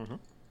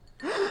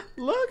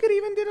Look, it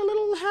even did a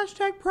little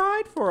hashtag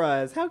pride for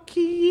us. How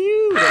cute.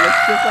 It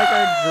looks just like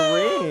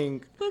our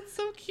drink. That's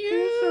so cute.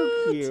 It's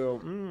so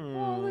cute. Mm.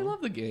 Oh, I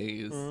love the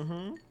gays.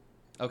 Mm-hmm.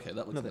 Okay, that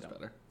looks No, they much don't.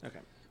 better. Okay.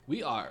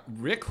 We are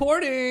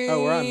recording.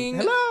 Oh, we're on.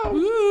 Hello.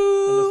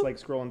 Woo. I'm just like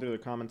scrolling through the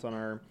comments on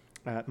our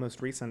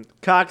most recent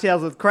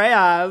Cocktails with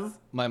Crayons.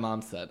 My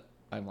mom said,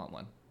 I want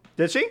one.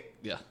 Did she?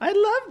 Yeah. I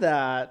love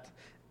that.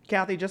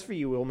 Kathy, just for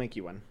you, we'll make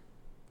you one.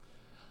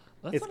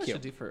 That's It's what I cute.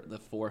 should do for the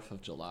 4th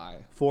of July.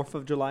 4th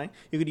of July.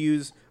 You could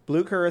use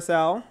blue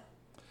curacao.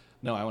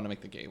 No, I want to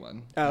make the gay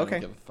one. Oh, I okay.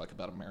 don't give a fuck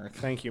about America.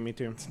 Thank you, me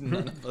too.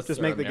 None of us Just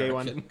are make the gay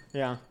American. one.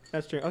 Yeah,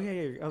 that's true. Oh,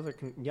 yeah.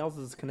 Y'all's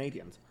is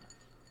Canadians.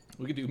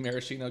 We could do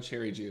maraschino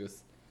cherry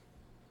juice.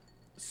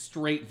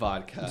 Straight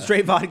vodka.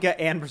 Straight vodka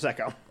and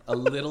Prosecco. A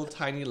little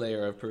tiny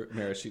layer of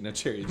maraschino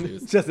cherry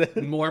juice. Just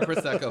it. More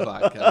Prosecco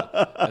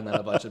vodka. And then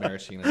a bunch of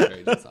maraschino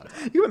cherry juice on top.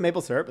 You put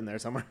maple syrup in there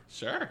somewhere.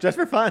 Sure. Just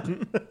for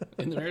fun.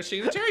 In the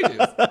maraschino cherry juice.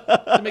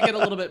 To make it a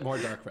little bit more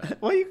dark red.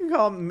 Well, you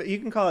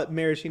can call it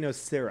maraschino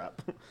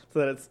syrup. So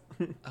that it's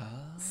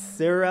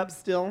syrup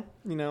still,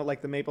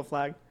 like the maple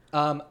flag.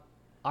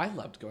 I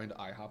loved going to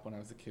IHOP when I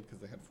was a kid because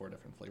they had 4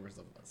 different flavors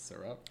of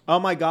syrup. Oh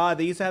my God,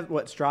 they used to have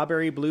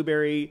strawberry,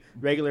 blueberry,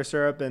 regular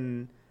syrup,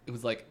 and It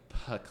was like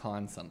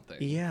pecan something.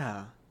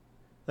 yeah,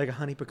 like a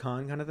honey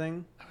pecan kind of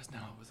thing. It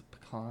was a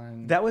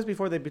pecan. That was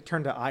before they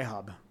turned to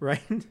IHOB, right?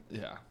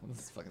 Yeah, this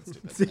is fucking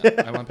stupid.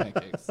 No, I want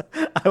pancakes.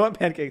 I want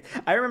pancakes.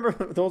 I remember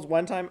there was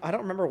one time, I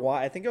don't remember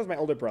why. I think it was my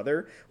older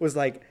brother was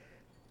like,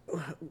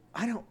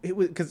 it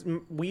was because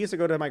we used to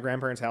go to my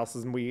grandparents'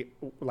 houses and we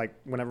like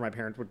whenever my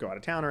parents would go out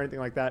of town or anything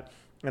like that.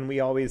 And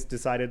we always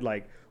decided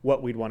like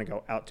what we'd want to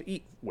go out to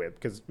eat with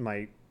because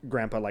my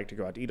grandpa liked to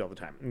go out to eat all the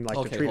time and like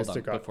to Okay, treat hold us on.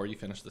 to go. Before you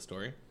finish the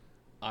story,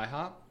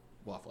 IHOP,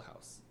 Waffle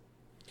House,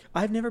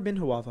 I've never been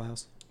to a Waffle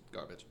House.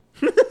 garbage.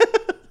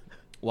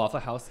 Waffle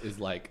House is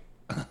like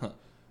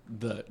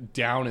the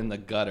down in the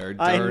gutter. Dirty.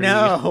 I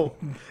know.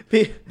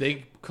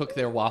 They cook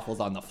their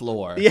waffles on the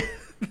floor. Yeah.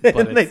 But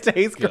And they it's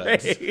taste good.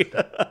 great.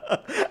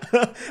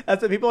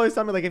 That's what people always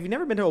tell me. Like, if you've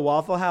never been to a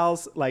Waffle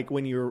House, like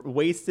when you're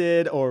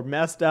wasted or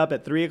messed up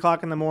at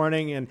 3:00 in the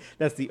morning, and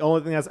that's the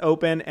only thing that's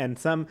open, and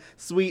some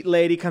sweet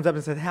lady comes up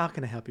and says, "How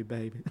can I help you,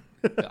 baby?"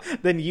 Yeah.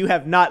 Then you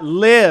have not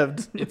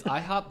lived. It's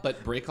IHOP,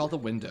 but break all the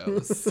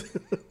windows.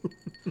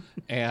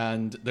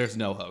 And there's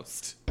no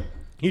host.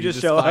 You just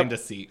show find up.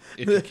 a seat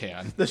if you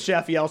can. The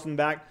chef yells in the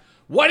back.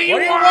 What do you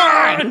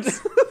want?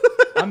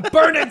 I'm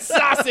burning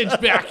sausage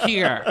back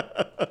here.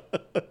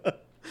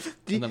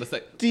 And then I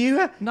say, Do you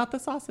have? not the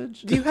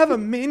sausage. Do you have a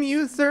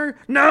menu, sir?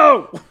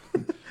 No.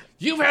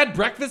 You've had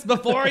breakfast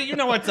before. You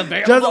know what's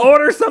available. Just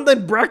order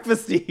something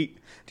breakfasty.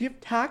 Do you have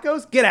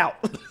tacos? Get out.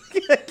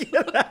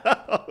 Get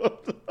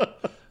out.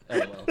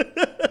 LOL.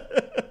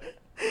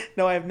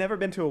 No, I've never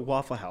been to a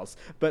Waffle House,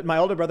 but my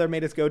older brother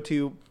made us go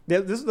to.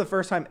 This is the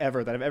first time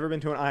ever that I've ever been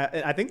to an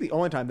IHOP. I think the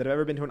only time that I've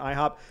ever been to an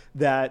IHOP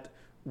that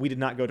we did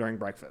not go during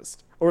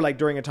breakfast or like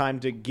during a time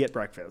to get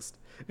breakfast.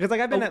 Because like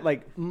I've been at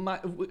like.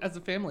 As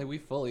a family, we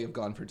fully have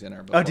gone for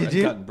dinner before. Oh, did and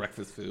you? gotten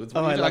breakfast foods.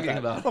 What are I you love talking that.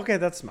 about? Okay,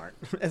 that's smart.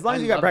 As long as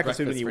I you got love breakfast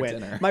food when breakfast you for went.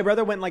 dinner. My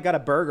brother went and like got a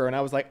burger, and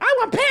I was like, I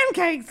want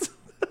pancakes.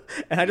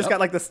 And I just got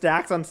like the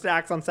stacks on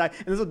stacks on stacks.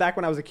 And this was back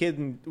when I was a kid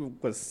and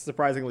was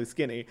surprisingly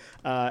skinny.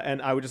 And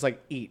I would just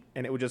like eat,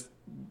 and it would just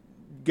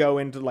go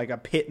into like a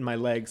pit in my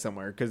leg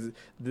somewhere because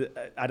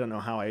I don't know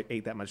how I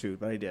ate that much food,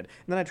 but I did. And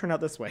then I turned out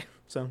this way.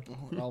 So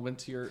It all went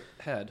to your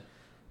head.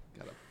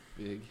 Got a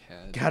big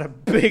head. got a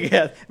big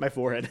head, my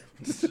forehead.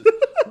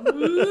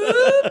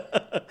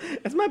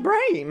 It's my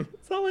brain.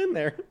 It's all in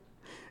there.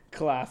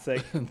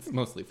 Classic. It's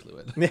mostly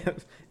fluid. Yeah,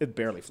 it's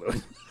barely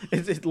fluid.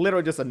 It's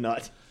literally just a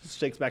nut. Just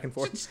shakes back and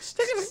forth.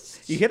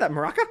 You hear that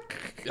maraca?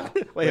 Yeah.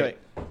 Wait.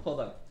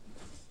 Hold on.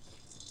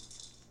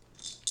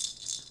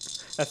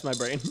 That's my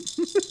brain.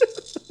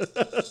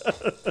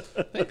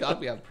 Thank God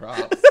we have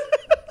props.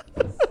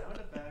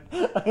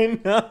 I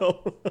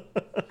know.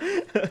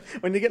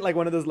 When you get like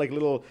one of those like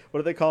little, what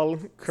are they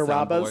called?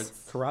 Carrabas?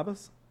 Soundboards.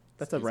 Carrabas?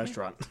 That's a Excuse me?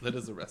 restaurant. That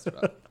is a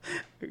restaurant.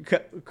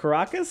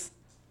 Caracas?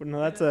 No,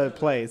 that's a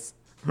place.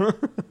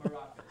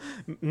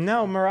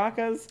 No,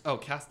 maracas. Oh,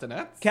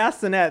 castanets?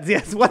 Castanets.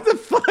 Yes. What the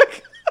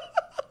fuck?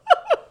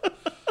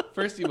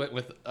 First you went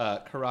with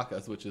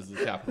Caracas, which is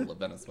the capital of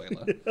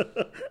Venezuela.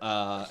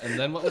 And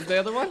then what was the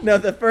other one? No,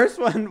 the first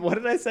one, what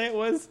did I say it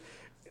was?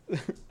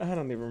 I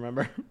don't even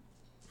remember.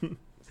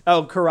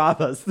 Oh,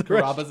 Carrabas.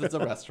 Carrabas is a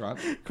restaurant.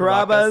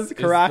 Carrabas,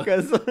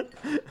 Caracas Caracas.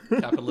 is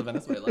the capital of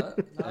Venezuela.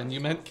 And you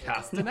meant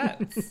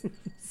castanets.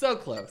 So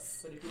close.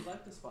 But if you'd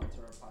like to sponsor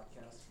our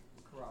podcast,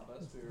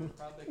 Carrabas, we're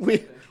proudly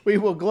accepting. We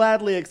will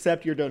gladly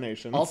accept your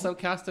donations. Also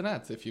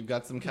castanets. If you've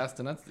got some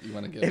castanets that you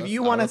want to give us, if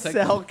you I want to will take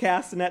sell them.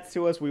 castanets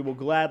to us, we will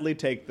gladly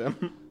take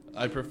them.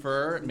 I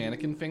prefer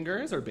mannequin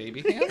fingers or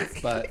baby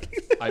hands, but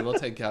I will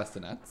take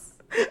castanets.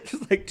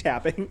 Just like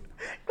tapping.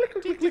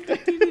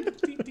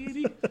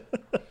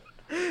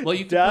 Well,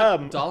 you can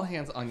Dumb. put doll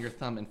hands on your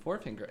thumb and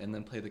forefinger and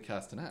then play the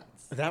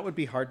castanets. That would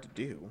be hard to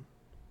do.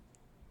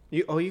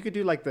 You could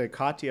do like the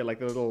Katya, like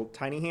the little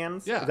tiny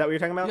hands? Yeah. Is that what you're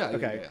talking about? Yeah,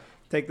 Okay. yeah.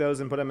 take those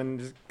and put them in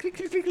just click,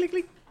 click, click, click,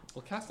 click.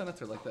 Well,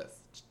 castanets are like this.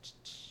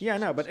 Yeah,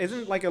 no, but isn't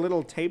it like a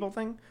little table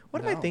thing?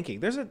 What am I No. thinking?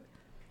 There's a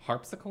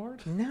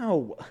Harpsichord?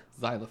 no.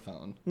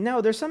 Xylophone.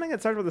 No, there's something that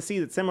starts with a C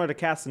that's similar to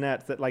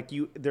castanets that like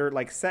they're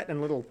like set in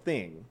a little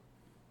thing.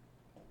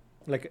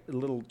 Like a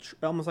little,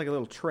 almost like a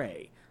little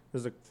tray.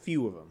 There's a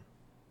few of them.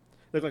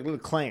 Look like little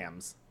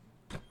clams.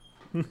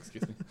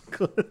 Excuse me.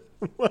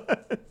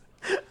 What?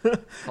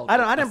 Called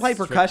I a didn't play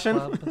strip percussion.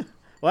 club.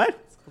 What?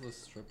 It's called a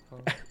strip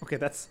club. Okay,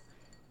 that's.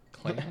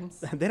 Clams?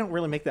 They don't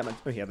really make that much.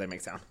 Oh, yeah, they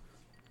make sound.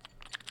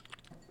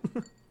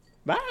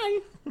 Bye.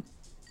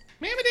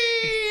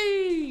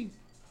 Mamity!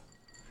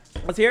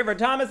 Let's hear it for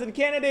Thomas and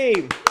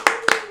Kennedy.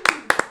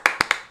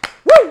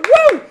 Woo,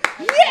 woo!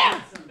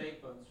 Yeah! Some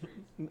baked bone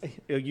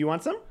treats. You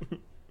want some? You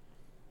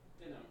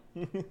know,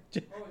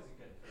 always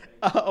good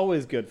for baked.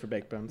 Always good for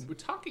baked bones.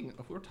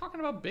 If we're talking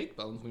about baked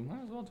bones, we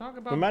might as well talk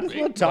about We might as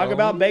well baked talk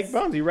about bones. baked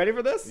bones. You ready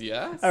for this?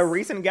 Yes. A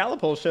recent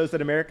Gallup poll shows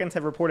that Americans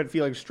have reported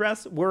feeling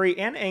stress, worry,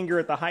 and anger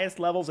at the highest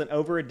levels in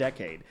over a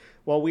decade.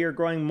 While we are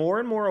growing more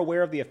and more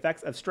aware of the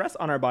effects of stress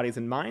on our bodies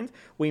and minds,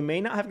 we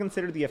may not have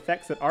considered the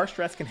effects that our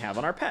stress can have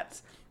on our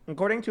pets.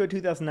 According to a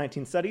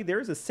 2019 study, there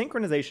is a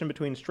synchronization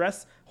between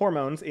stress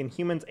hormones in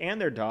humans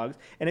and their dogs,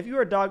 and if you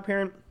are a dog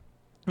parent,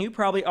 you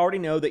probably already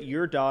know that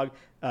your dog,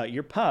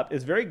 your pup,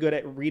 is very good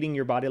at reading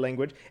your body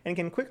language and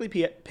can quickly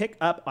pick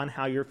up on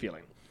how you're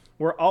feeling.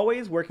 We're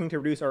always working to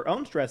reduce our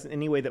own stress in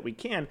any way that we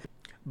can,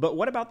 but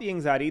what about the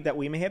anxiety that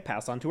we may have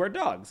passed on to our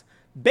dogs?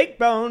 Baked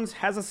Bones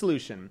has a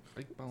solution.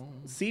 Baked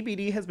bones.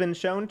 CBD has been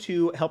shown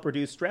to help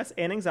reduce stress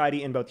and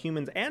anxiety in both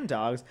humans and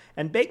dogs,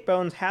 and Baked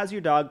Bones has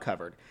your dog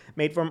covered.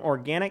 Made from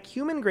organic,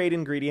 human-grade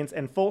ingredients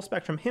and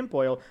full-spectrum hemp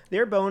oil,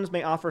 their bones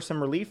may offer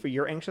some relief for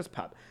your anxious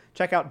pup.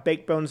 Check out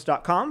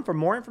bakedbones.com for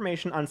more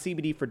information on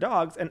CBD for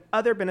dogs and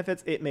other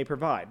benefits it may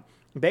provide.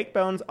 Baked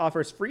Bones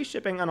offers free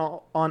shipping on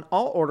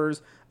all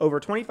orders over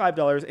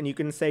 $25, and you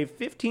can save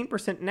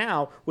 15%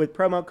 now with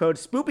promo code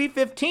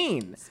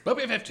SPOOPY15.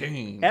 Spoopy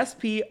 15.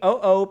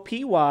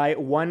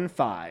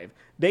 SPOOPY15.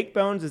 Baked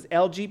Bones is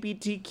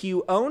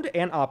LGBTQ owned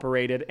and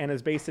operated and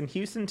is based in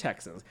Houston,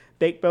 Texas.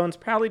 Baked Bones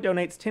proudly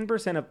donates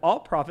 10% of all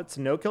profits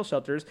to no-kill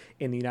shelters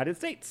in the United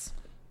States.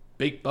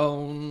 Baked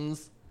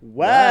bones.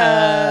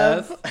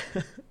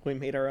 Wef! We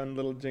made our own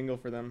little jingle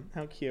for them.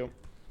 How cute.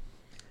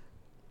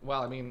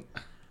 Well, I mean,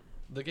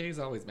 the gays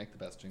always make the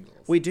best jingles.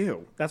 We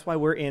do. That's why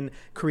we're in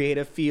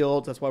creative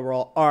fields. That's why we're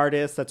all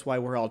artists. That's why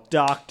we're all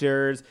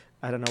doctors.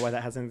 I don't know why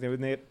that has anything to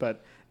do with it,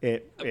 but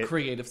it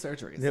Creative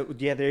surgeries.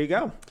 yeah, there you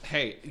go.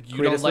 Hey, you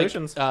Creative don't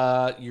solutions.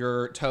 like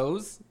your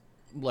toes?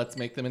 Let's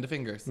make them into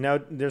fingers. No,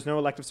 there's no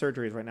elective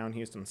surgeries right now in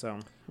Houston, so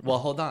Well,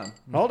 hold on.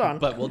 Hold on.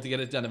 But we'll get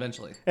it done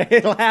eventually.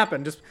 it'll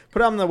happen. Just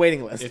put it on the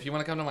waiting list. If you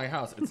want to come to my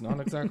house, it's not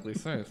exactly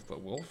safe,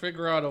 but we'll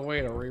figure out a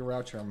way to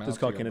reroute your mouth Just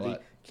call to your Kennedy.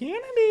 butt.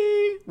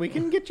 Kennedy, we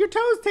can get your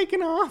toes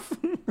taken off.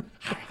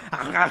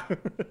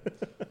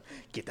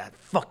 Get that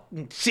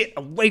fucking shit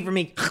away from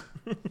me.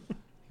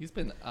 He's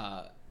been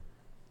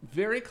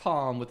very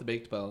calm with the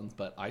baked bones,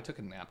 but I took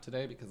a nap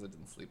today because I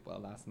didn't sleep well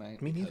last night.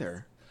 Me because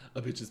neither.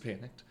 A bitch is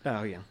panicked.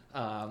 Oh, yeah.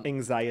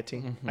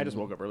 Anxiety. I just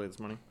woke up early this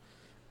morning.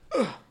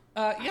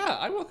 Yeah,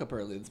 I woke up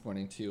early this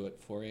morning too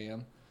at 4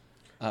 a.m.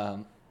 I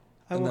And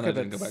wook then I up at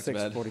didn't go back to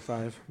bed.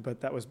 6:45,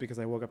 but that was because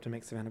I woke up to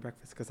make Savannah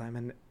breakfast because I'm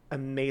an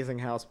amazing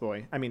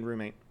houseboy. I mean,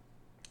 roommate.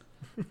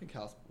 I think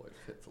houseboy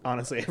fits a little.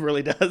 Honestly, it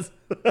really does.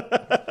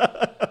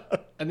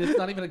 And it's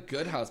not even a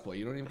good houseboy.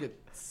 You don't even get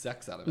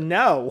sex out of it.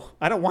 No,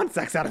 I don't want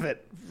sex out of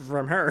it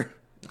from her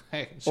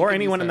Hey, she or could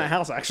anyone use in the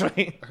house,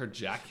 actually. Her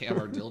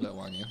jackhammer dildo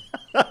on you.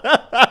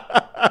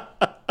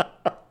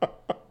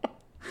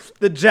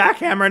 The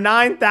Jackhammer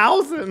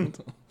 9000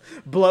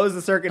 blows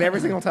the circuit every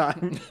single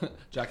time.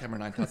 Jackhammer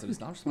 9000 is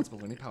not responsible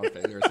for any power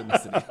failures in the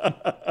city.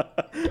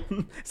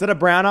 Is that a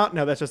brownout?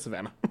 No, that's just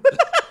Savannah.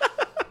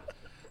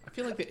 I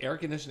feel like the air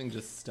conditioning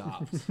just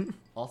stopped.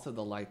 Also,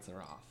 the lights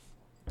are off.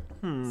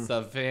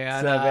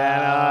 Savannah.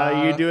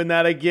 Savannah, you doing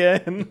that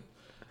again?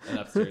 And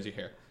upstairs you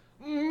hear.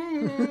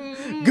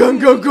 Gung,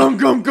 gung, gung,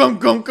 gung, gung,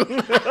 gung, gung.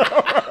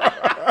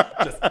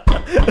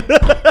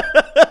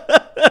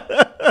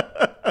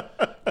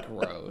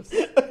 Gross.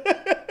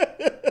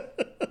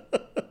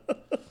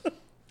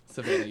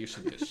 Savannah, you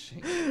should be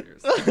ashamed of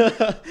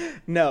yourself.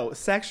 No,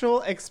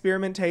 sexual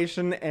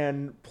experimentation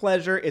and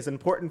pleasure is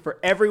important for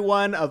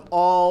everyone of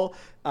all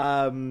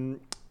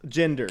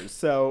genders.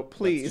 So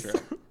please true.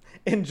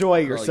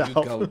 enjoy Girl, yourself. you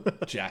go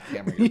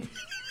jackhammer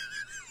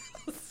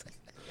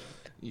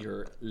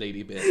your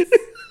lady bits.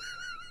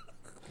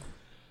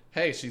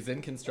 Hey, she's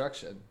in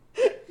construction.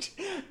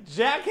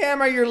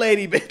 Jackhammer your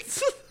lady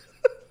bits.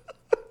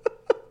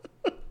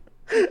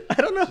 I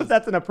don't know if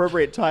that's an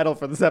appropriate title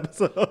for this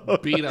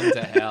episode. Beat them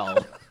to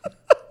hell.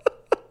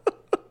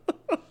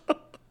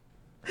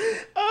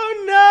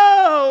 Oh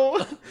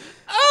no!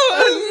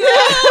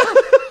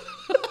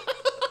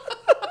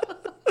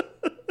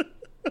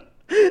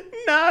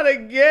 Not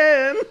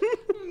again.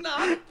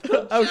 Not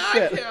the Oh,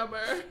 shit.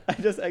 jackhammer. I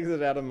just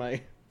exited out of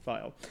my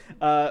file.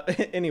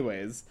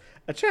 Anyways,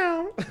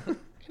 ciao.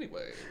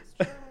 Anyways.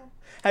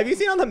 Have you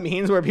seen all the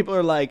memes where people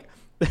are like,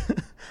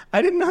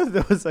 I didn't know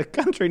there was a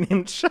country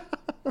named Cha.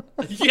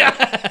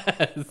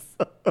 Yes.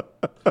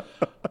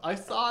 I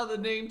saw the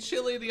name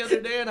Chile the other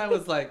day, and I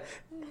was like,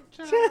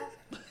 Cha.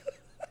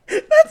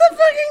 That's a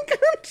fucking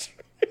country.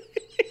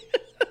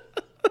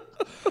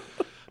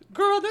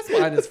 girl, this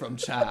wine is from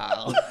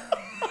Chow.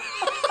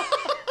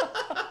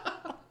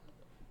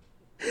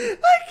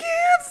 I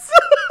can't.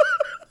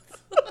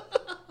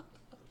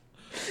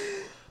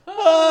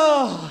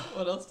 Oh.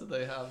 What else do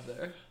they have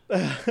there?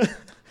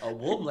 A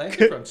wool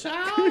blanket from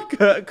Chow.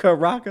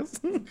 Caracas.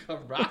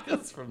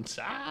 Caracas from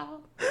Chow.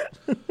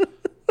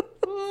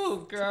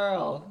 Ooh,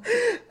 girl.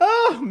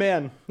 Oh,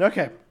 man.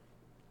 Okay.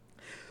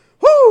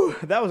 Whew.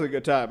 That was a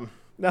good time.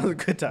 That was a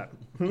good time.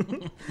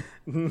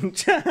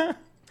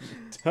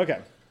 Okay.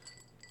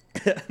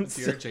 Dear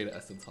Jada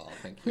Essence Hall,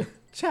 thank you.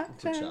 Cha,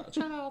 For cha.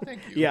 Chow,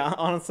 thank you. Yeah,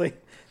 honestly.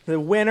 The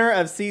winner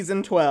of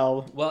season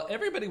 12. Well,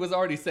 everybody was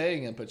already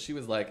saying it, but she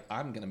was like,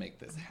 I'm going to make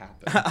this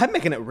happen. I'm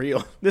making it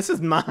real. This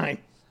is mine.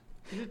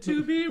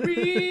 To be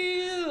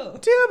real.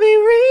 To be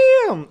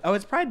real. Oh,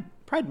 it's Pride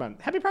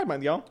Month. Happy Pride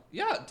Month, y'all.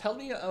 Yeah, tell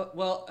me.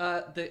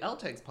 The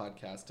LTAGs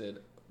podcast did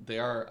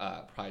their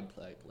Pride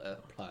playlist.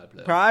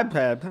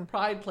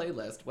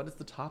 What is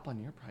the top on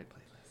your Pride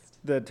playlist?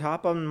 The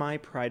top on my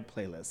Pride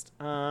playlist.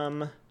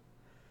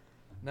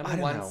 Number I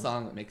don't one know.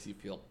 song that makes you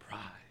feel pride.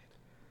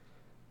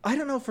 I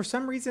don't know. For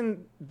some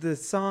reason, the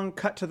song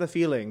 "Cut to the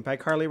Feeling" by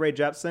Carly Rae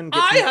Jepsen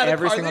gets I me had a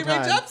every Carly single Rae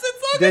time. Jepsen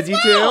song Did as you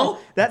well.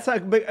 too? That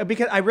song,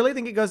 because I really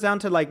think it goes down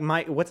to like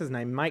what's his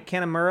name, Mike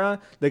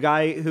Kanamura, the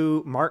guy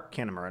who Mark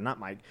Kanamura, not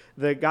Mike,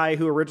 the guy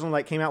who originally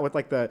like came out with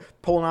like the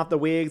pulling off the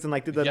wigs and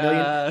like did the million.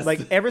 Yes. Like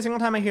every single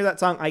time I hear that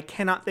song, I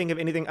cannot think of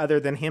anything other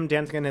than him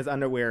dancing in his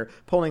underwear,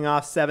 pulling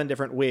off 7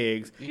 different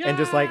wigs, and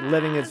just like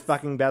living his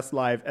fucking best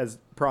life as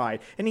Pride.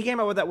 And he came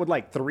out with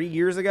that 3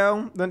 years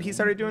ago. Then he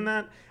started doing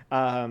that.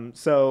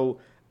 So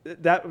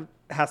that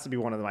has to be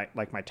one of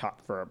my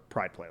top for a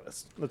Pride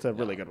playlist. That's a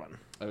really good one.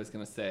 I was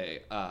gonna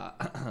say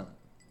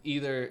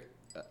either.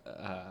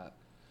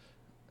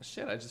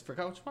 Shit, I just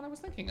forgot which one I was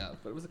thinking of,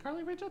 but it was a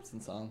Carly Rae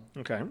Jepsen song.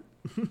 Okay.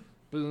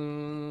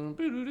 Boom,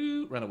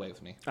 boo-doo-doo, Run Away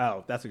With Me.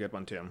 Oh, that's a good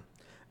one too.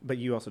 But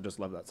you also just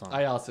love that song.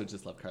 I also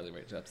just love Carly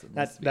Rae Jepsen.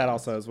 let's be that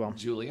honest. also as well.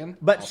 Julian.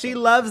 But also she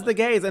loves the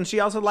gays, and she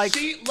also likes.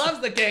 She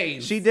loves the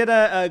gays. She did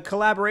a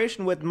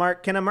collaboration with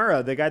Mark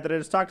Kanamura, the guy that I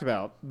just talked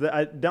about.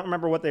 I don't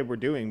remember what they were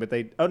doing, but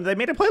they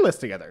made a playlist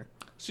together.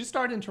 She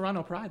starred in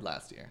Toronto Pride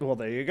last year. Well,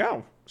 there you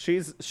go.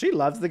 She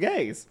loves the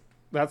gays.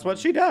 That's what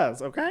she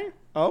does. Okay.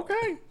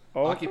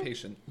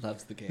 Occupation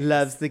loves the gays.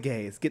 Loves the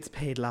gays. Gets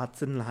paid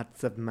lots and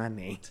lots of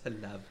money. To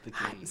love the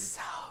I'm gays.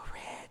 so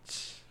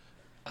rich.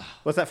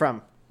 What's that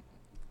from?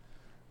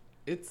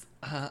 It's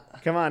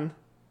Come on.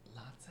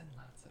 lots and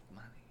lots of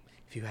money.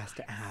 If you ask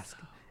to ask,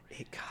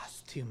 it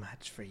costs too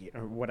much for you,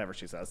 or whatever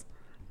she says.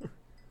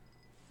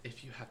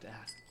 If you have to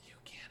ask, you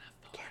can't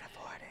afford. Can't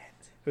afford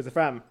it. Who's it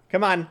from?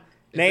 Come on,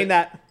 Is name it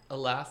that.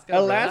 Alaska.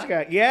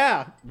 Alaska.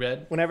 Yeah.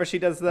 Red. Whenever she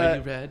does Are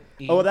you the. red?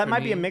 E Oh, that for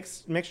might be a me?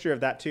 mixture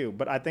of that too.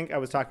 But I think I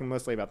was talking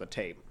mostly about the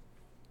tape.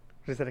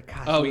 She said it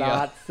costs Oh, yeah.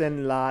 lots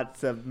and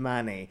lots of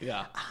money.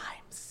 Yeah.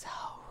 I'm so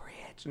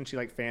rich, and she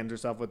like fans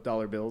herself with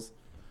dollar bills.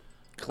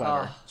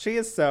 Clever. Ah. She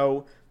is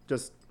so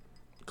just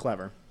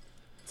clever.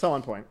 So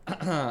on point.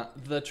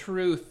 The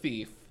true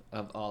thief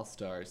of All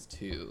Stars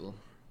 2.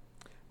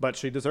 But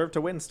she deserved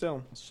to win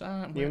still.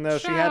 Shine Even with though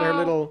she had her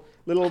Shine.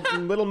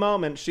 little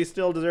moment, she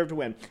still deserved to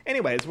win.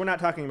 Anyways, we're not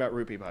talking about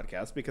Rupee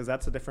podcast because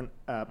that's a different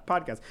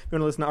podcast. If you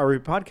want to listen to our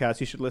Rupee podcast,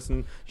 you should listen.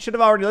 You should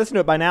have already listened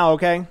to it by now.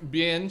 Okay?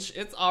 Binge.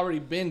 It's already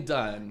been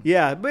done.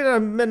 Yeah, but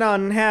been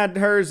on had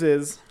hers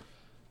is.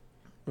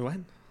 What?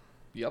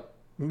 Yep.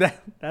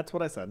 That's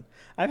what I said.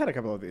 I've had a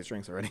couple of these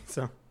drinks already,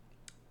 so.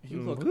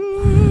 You look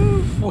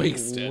Woo.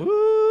 wasted.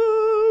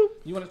 Woo.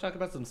 You want to talk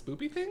about some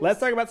spoopy things?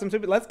 Let's talk about some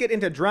stupid. Let's get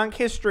into drunk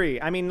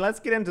history. I mean, let's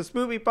get into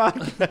spoopy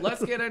podcast.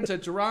 Let's get into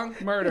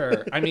drunk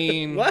murder. I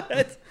mean,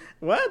 What?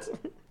 What?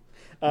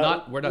 We're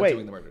not wait,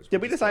 doing the murders. Did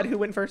We're we just decide going- who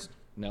went first?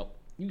 No,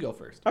 you go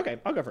first. Okay,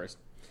 I'll go first.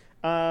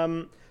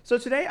 So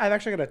today I've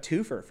actually got a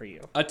twofer for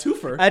you. A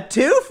twofer. A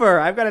twofer.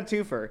 I've got a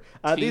twofer.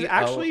 These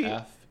actually,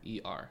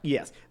 T-O-F-E-R.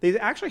 yes, these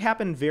actually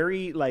happened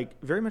very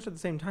much at the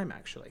same time,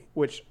 actually,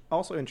 which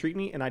also intrigued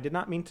me, and I did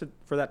not mean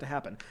for that to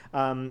happen.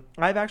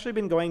 I've actually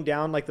been going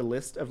down the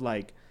list of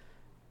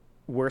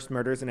worst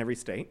murders in every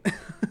state,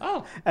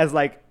 Oh, as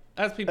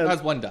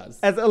as one does.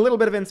 as a little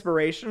bit of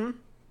inspiration.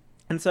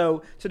 And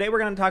so today we're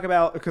going to talk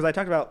about, because I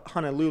talked about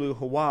Honolulu,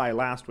 Hawaii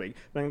last week,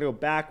 but I'm going to go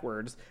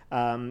backwards.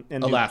 And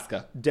do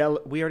Alaska.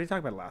 we already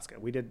talked about Alaska.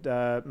 We did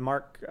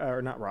Robert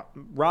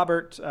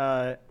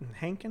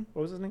Hankin.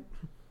 What was his name?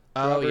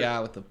 Oh Robert- yeah,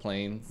 with the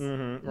planes.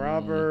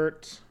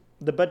 Robert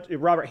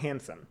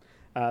Hansen,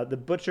 the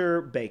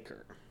butcher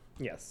baker.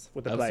 Yes,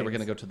 with the Oh, so planes. we're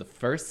gonna go to the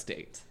first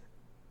state.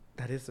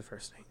 That is the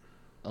first name.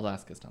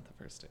 Alaska's not the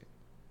first state.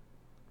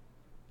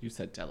 You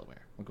said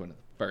Delaware. We're going to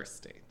the first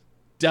state.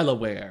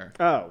 Delaware.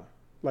 Oh,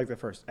 like the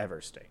first ever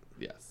state.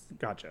 Yes.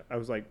 Gotcha. I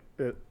was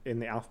in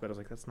the alphabet. I was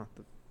like, that's not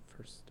the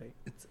first state.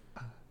 It's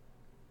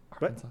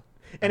But Arkansas.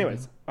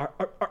 anyways,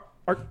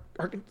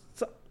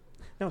 Arkansas.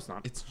 No, it's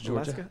not. It's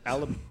Georgia.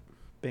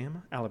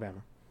 Alaska,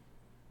 Alabama.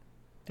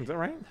 Is that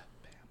right?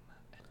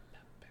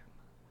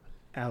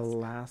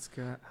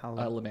 Alaska,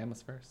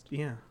 Alabama's first.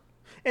 Yeah.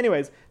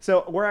 Anyways,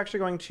 so we're actually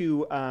going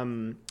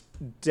to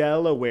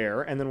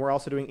Delaware, and then we're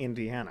also doing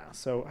Indiana.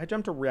 So I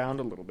jumped around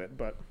a little bit,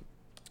 but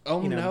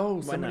Oh you know, no!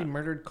 why Somebody not?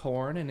 murdered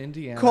corn in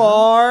Indiana.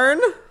 corn.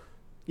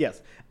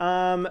 Yes.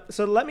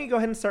 So let me go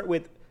ahead and start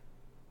with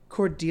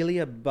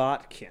Cordelia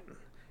Botkin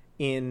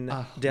in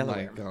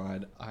Delaware. Oh my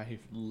god, I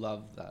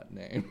love that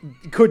name.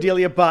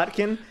 Cordelia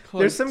Botkin.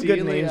 There's some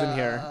good names in Cordelia.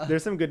 here.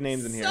 There's some good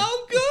names in here. So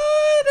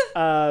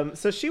good.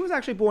 So she was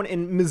actually born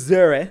in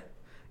Missouri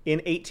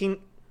in 18.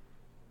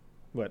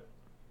 What?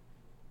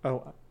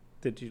 Oh,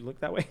 did you look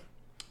that way?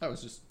 I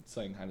was just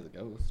saying hi to the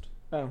ghost.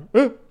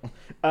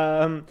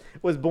 Oh.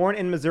 Was born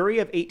in Missouri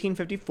of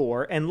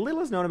 1854, and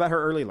little is known about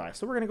her early life.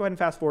 So we're going to go ahead and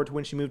fast forward to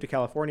when she moved to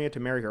California to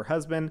marry her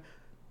husband,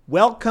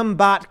 Welcome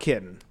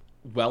Botkin.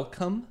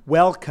 Welcome.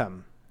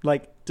 Welcome.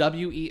 Like,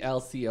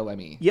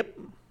 Welcome. yep.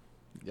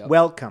 Yep.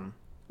 Welcome.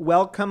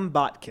 Welcome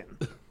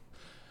Botkin.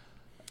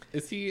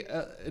 Is he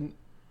an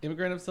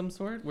immigrant of some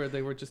sort where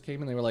they just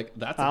came and they were like,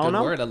 that's I a don't good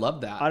know. word. I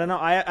love that. I don't know.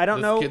 I don't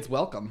this know. kid's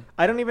welcome.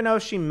 I don't even know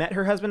if she met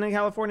her husband in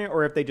California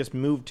or if they just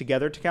moved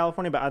together to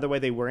California. But either way,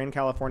 they were in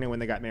California when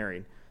they got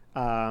married.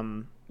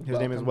 His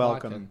name is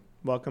Welcome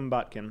Welcome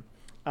Botkin.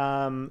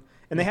 And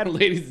they had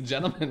Ladies and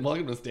gentlemen,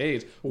 welcome to the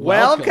stage.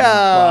 Welcome.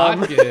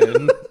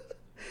 Botkin.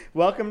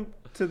 welcome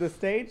to the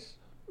stage.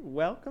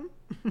 Welcome.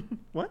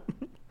 What?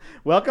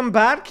 Welcome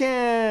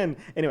Botkin.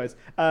 Anyways,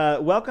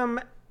 welcome.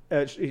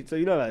 So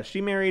you know that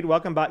she married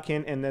Welcome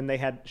Botkin, and then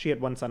she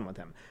had one son with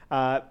him.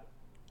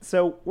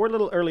 So we're a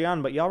little early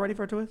on, but y'all ready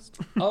for a twist?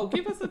 Oh,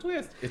 give us a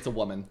twist. It's a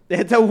woman.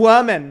 It's a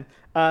woman.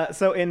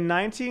 So in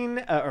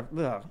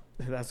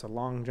that's a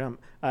long jump.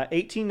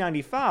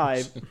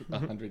 1895.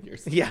 100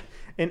 years. Yeah.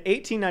 In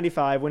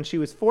 1895, when she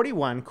was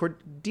 41,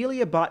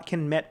 Cordelia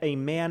Botkin met a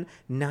man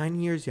 9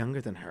 years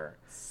younger than her.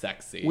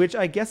 Sexy. Which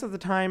I guess at the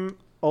time,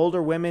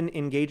 older women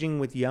engaging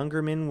with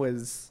younger men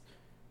was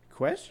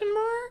question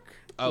mark?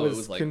 Oh, it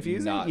was like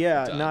confusing. not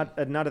Yeah,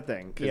 done. not a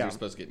thing. Because Yeah. you're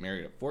supposed to get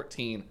married at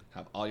 14,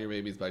 have all your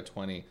babies by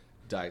 20,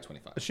 die at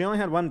 25. She only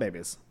had one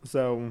babies,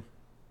 so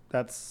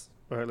that's,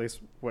 or at least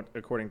what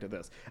according to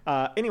this.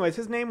 Anyways,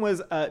 his name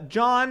was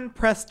John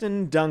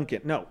Preston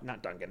Duncan. No,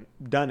 not Duncan.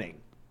 Dunning.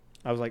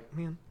 I was like,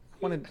 man,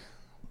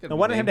 I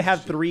wanted him to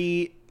have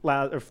three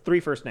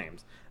first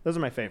names. Those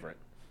are my favorite.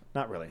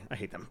 Not really. I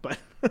hate them, but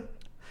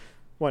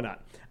why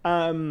not?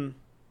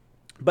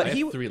 But I he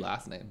have 3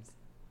 last names.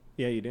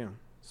 Yeah, you do.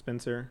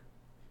 Spencer,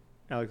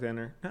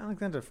 Alexander. No,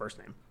 Alexander's first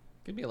name.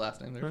 Give me a last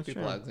name. There's Oh,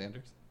 people sure.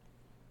 Alexanders.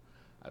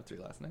 I have 3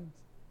 last names.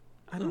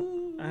 I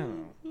don't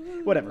know.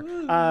 Whatever.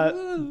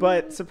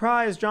 But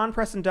surprise, John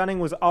Preston Dunning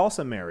was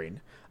also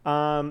married.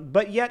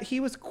 But yet he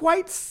was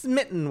quite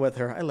smitten with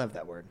her. I love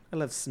that word. I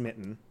love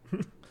smitten.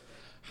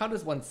 How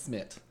does one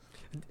smit?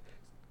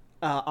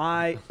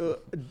 I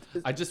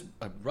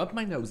rubbed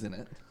my nose in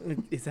it.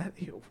 is that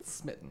you?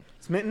 Smitten.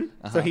 Smitten?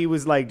 Uh-huh. So he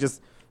was like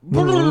just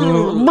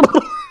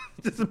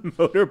just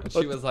motor.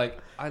 She was like,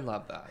 I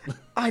love that.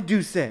 I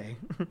do say.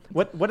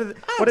 What is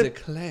I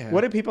declare.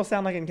 what did people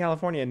sound like in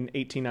California in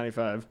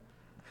 1895?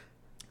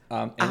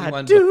 I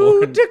Anyone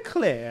do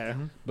declare.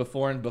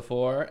 born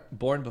before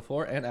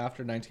and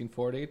after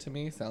 1940 to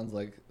me sounds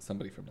like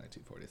somebody from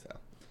 1940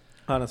 South.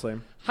 Honestly.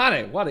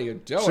 Honey, what are you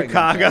doing?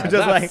 Chicago, in there? just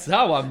That's like-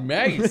 so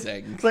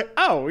amazing. It's like,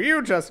 oh,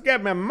 you just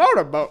gave me a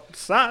motorboat,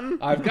 son.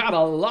 I've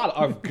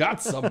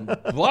got some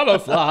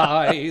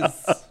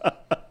butterflies.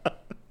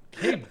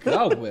 Keep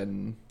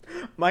going.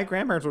 My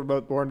grandparents were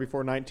both born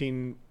before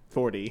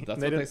 1940.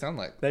 That's what they sound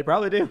like. They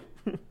probably do.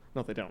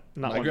 No, they don't.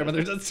 Not My one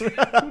grandmother bit. does.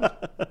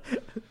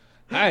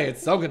 Hey,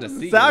 it's so good to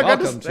see you. So good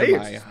to Welcome see to you,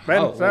 my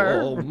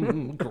Spencer.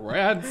 home,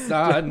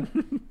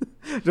 grandson.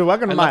 So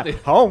welcome to I my love the-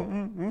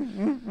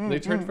 home. They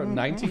turned from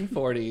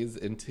 1940s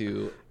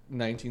into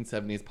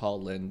 1970s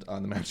Paul Lynde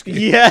on the Match Game.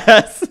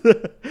 Yes.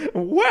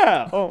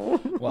 Wow.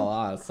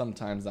 Well,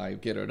 sometimes I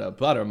get her to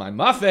butter my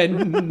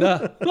muffin.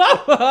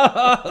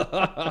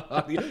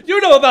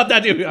 You know about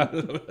that, do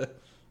you?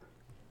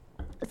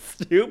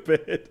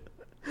 Stupid.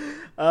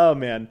 Oh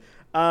man.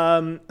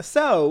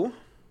 So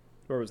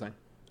where was I?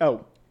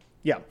 Oh,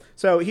 yeah.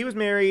 So he was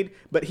married,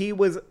 but he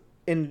was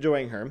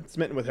enjoying her,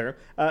 smitten with her.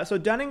 So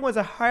Dunning was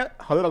a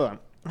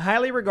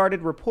highly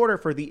regarded reporter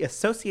for the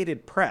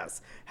Associated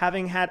Press,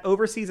 having had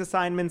overseas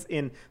assignments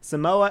in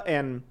Samoa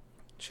and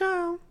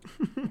Ciao.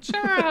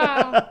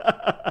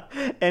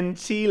 and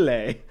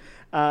Chile,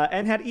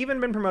 and had even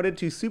been promoted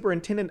to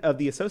superintendent of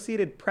the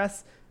Associated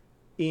Press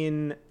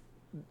in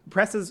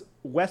Press's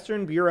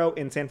Western Bureau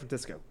in San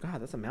Francisco.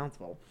 God, that's a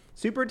mouthful.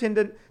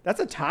 Superintendent, that's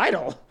a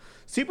title.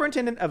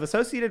 Superintendent of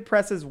Associated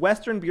Press's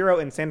Western Bureau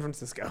in San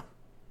Francisco.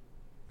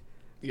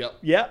 Yep.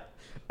 Yep.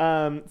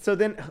 So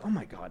then, oh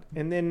my God.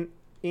 And then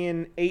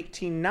in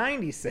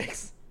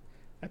 1896,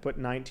 I put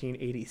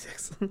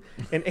 1986.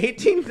 In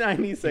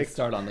 1896.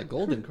 Start on the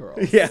Golden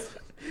Girls. Yeah.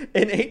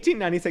 In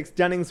 1896,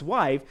 Dunning's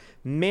wife,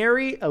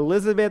 Mary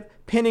Elizabeth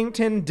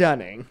Pennington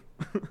Dunning,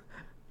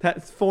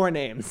 that's 4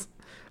 names,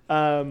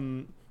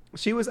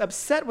 she was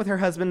upset with her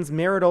husband's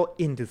marital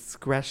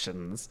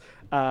indiscretions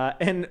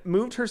and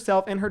moved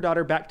herself and her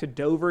daughter back to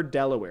Dover,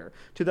 Delaware,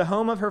 to the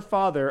home of her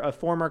father, a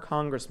former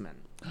congressman.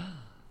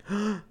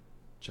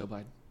 Joe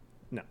Biden.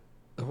 No.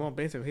 Well,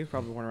 basically, he's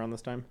probably born around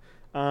this time.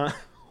 Are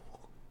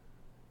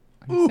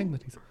you saying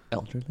that he's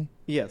elderly?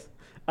 Yes.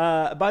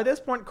 By this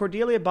point,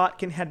 Cordelia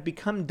Botkin had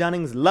become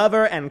Dunning's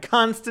lover and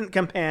constant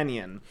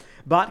companion.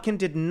 Botkin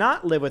did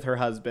not live with her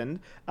husband,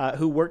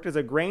 who worked as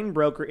a grain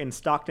broker in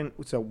Stockton.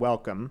 So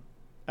welcome,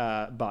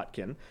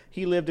 Botkin.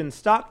 He lived in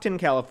Stockton,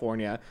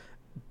 California,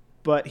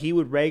 but he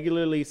would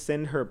regularly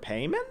send her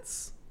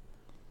payments?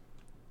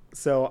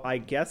 So I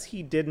guess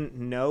he didn't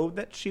know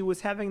that she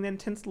was having an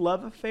intense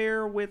love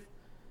affair with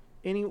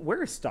any...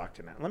 Where is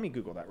Stockton at? Let me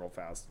Google that real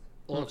fast.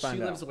 Well, she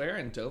lives where?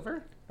 In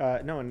Dover?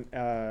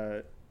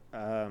 No,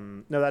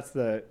 that's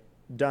the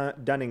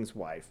Dunning's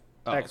wife.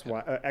 Oh,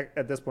 Ex-wife,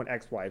 at this point,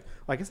 ex-wife.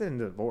 Well, I guess they didn't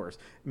divorce.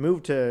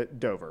 Moved to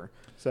Dover.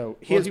 So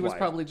He his was wife.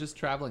 probably just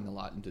traveling a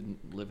lot and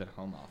didn't live at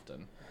home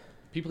often.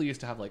 People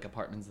used to have like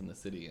apartments in the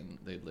city and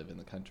they'd live in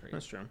the country.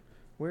 That's true.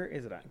 Where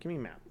is it at? Give me a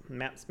map.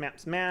 Maps.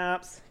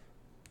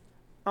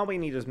 All we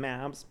need is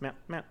maps.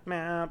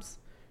 Maps.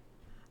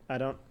 I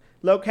don't...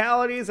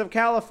 Localities of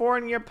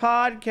California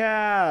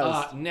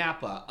podcast.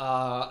 Napa.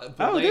 Oh,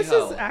 this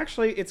Vallejo. is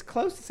actually... It's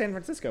close to San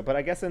Francisco, but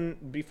I guess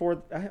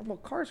before... Well,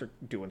 cars are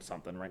doing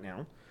something right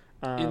now.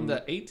 In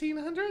the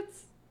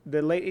 1800s?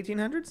 The late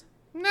 1800s?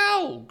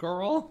 No,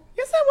 girl.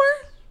 Yes, they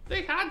were.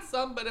 They had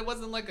some, but it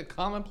wasn't like a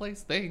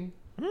commonplace thing.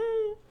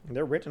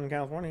 They're rich in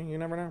California. You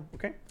never know.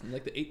 Okay. In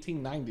like the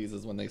 1890s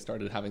is when they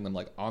started having them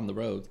like on the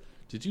roads.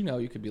 Did you know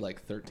you could be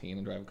like 13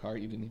 and drive a car?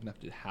 You didn't even have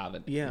to have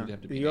it. Yeah. You'd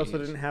have to be You also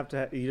age. didn't have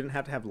to. You didn't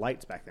have to have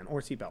lights back then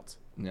or seatbelts.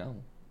 No.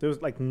 There was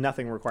like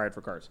nothing required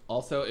for cars.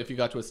 Also, if you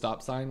got to a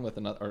stop sign with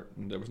another, or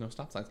there was no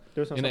stop signs.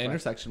 There was no in stop an sign.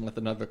 intersection with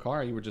another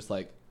car, you were just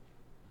like,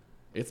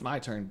 "It's my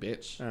turn,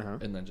 bitch," Uh-huh.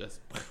 and then just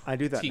I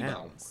do that now.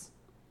 T-bones.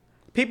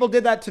 People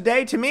did that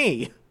today to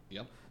me.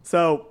 Yep.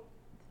 So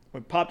we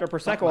popped our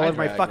prosecco all my over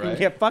my drag, fucking right?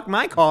 kid. Fuck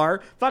my car.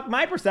 Fuck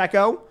my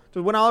prosecco.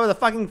 Just went all over the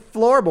fucking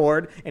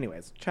floorboard.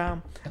 Anyways,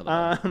 ciao.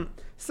 Hello.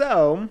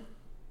 So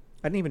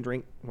I didn't even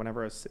drink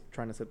whenever I was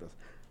trying to sip this.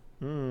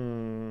 I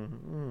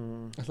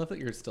love that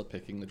you're still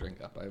picking the drink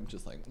up. I'm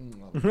just like,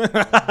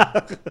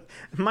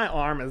 My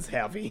arm is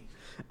heavy.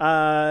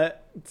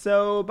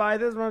 So by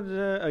this one,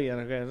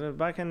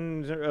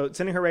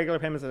 sending her regular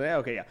payments today.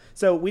 Okay, yeah.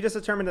 So we just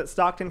determined that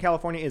Stockton,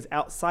 California, is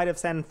outside of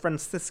San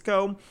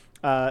Francisco.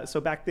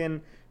 So back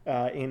then,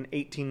 in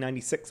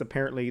 1896,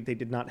 apparently they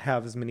did not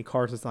have as many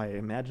cars as I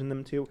imagined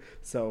them to.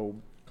 So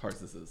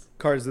cars is.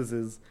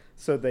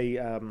 So they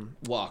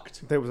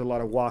walked. There was a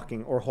lot of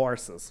walking or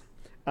horses.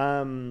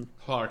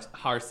 Horses.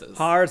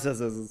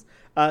 Horses.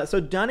 So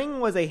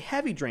Dunning was a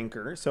heavy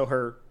drinker. So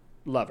her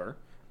lover,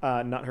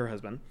 not her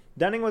husband.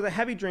 Dunning was a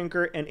heavy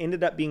drinker and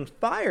ended up being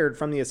fired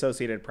from the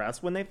Associated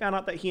Press when they found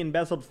out that he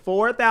embezzled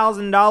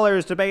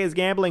 $4,000 to pay his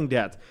gambling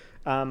debts.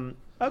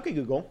 Okay,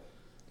 Google.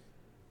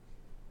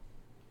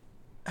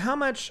 How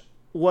much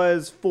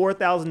was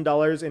 $4,000 in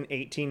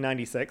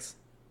 1896?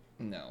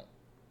 No.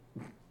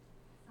 Sorry,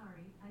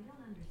 I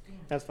don't understand.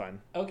 That's fine.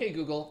 Okay,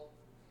 Google.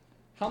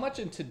 How much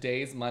in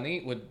today's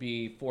money would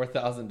be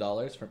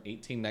 $4,000 from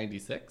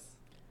 1896?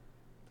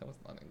 That was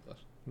not English.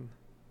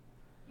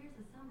 Here's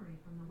a summary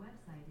from the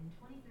website in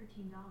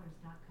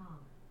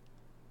 2013dollars.com.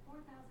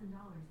 $4,000 in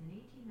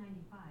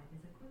 1895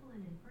 is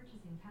equivalent in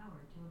purchasing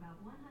power to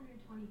about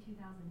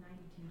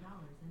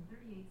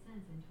 $122,092.38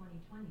 in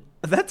 2020.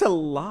 That's a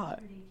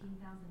lot. $118,092.38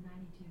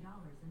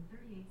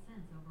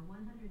 over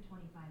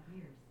 125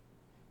 years.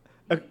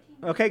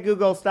 Okay,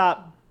 Google,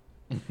 stop.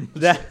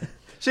 That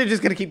she's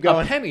just gonna keep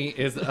going. A penny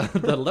is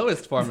the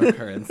lowest form of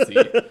currency.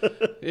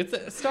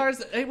 It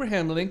stars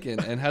Abraham Lincoln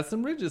and has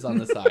some ridges on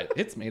the side.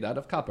 It's made out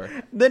of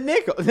copper. The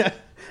nickel.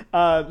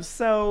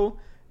 So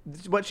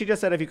what she just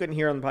said, if you couldn't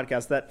hear on the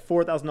podcast, that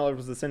 $4,000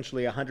 was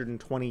essentially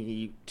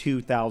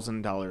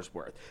 $122,000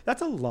 worth.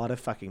 That's a lot of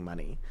fucking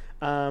money.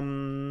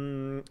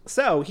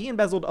 So he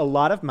embezzled a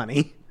lot of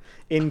money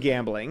in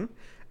gambling.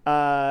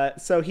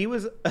 So he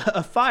was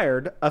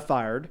fired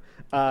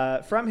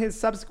from his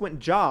subsequent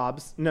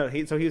jobs. No,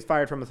 so he was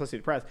fired from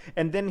Associated Press,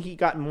 and then he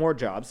got more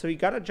jobs. So he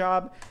got a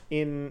job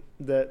in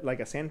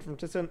a San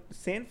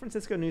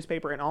Francisco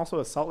newspaper and also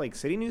a Salt Lake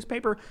City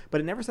newspaper,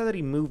 but it never said that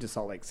he moved to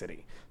Salt Lake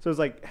City. So it was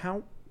like,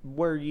 how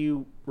were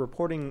you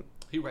reporting?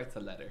 He writes a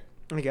letter.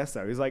 I guess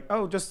so. He's like,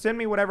 oh, just send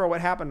me what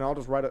happened, and I'll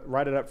just write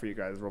it up for you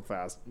guys real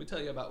fast. Let me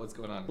tell you about what's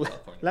going on in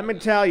California. Let me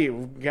tell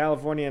you,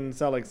 California and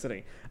Salt Lake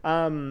City.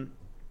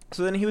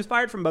 So then he was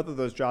fired from both of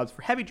those jobs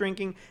for heavy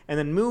drinking and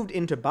then moved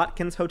into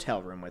Botkin's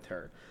hotel room with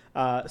her.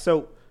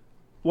 So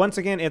once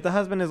again, if the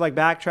husband is like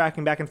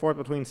backtracking back and forth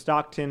between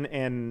Stockton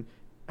and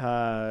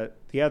I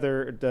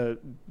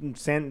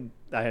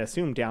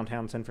assume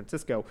downtown San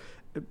Francisco,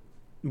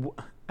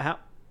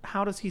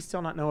 how does he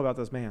still not know about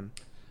this man?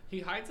 He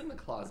hides in the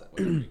closet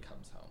whenever he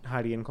comes home.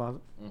 Hiding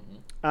closet.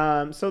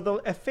 Mm-hmm. So the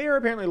affair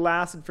apparently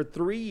lasted for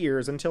 3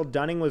 years until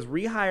Dunning was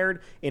rehired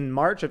in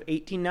March of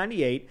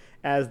 1898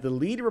 as the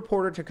lead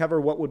reporter to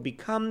cover what would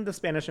become the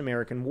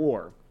Spanish-American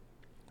War.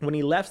 When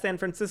he left San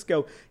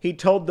Francisco, he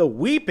told the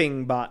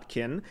weeping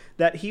Botkin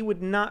that he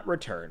would not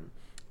return.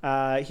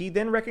 He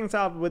then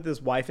reconciled with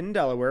his wife in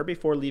Delaware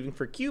before leaving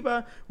for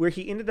Cuba, where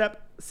he ended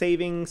up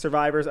saving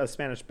survivors of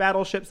Spanish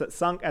battleships that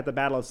sunk at the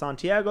Battle of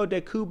Santiago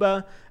de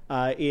Cuba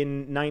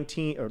in July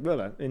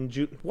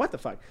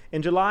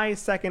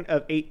 2nd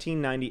of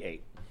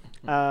 1898.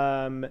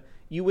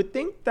 You would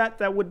think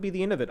that would be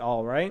the end of it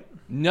all, right?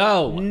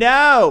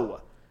 No.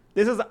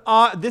 This is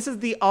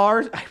the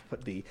R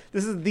Spoopy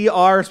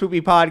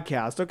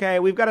podcast. Okay,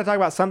 we've got to talk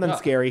about something No.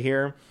 scary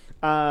here.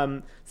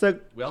 So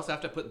We also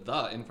have to put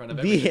the in front of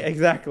everything.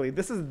 exactly.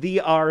 This is the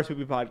R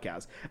Spoopy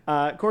podcast.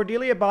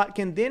 Cordelia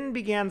Botkin then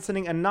began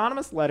sending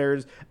anonymous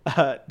letters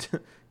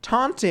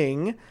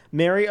taunting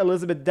Mary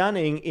Elizabeth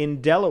Dunning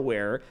in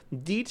Delaware,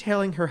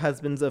 detailing her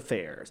husband's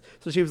affairs.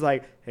 So she was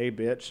like, "Hey,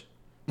 bitch,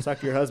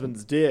 suck your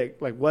husband's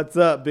dick. Like, what's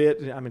up,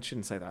 bitch?" I mean, she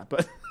didn't say that,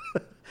 but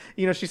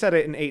she said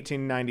it in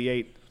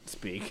 1898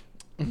 speak.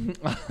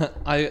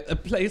 I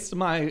placed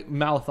my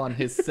mouth on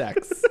his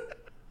sex.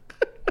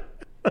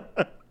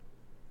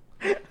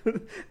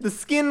 The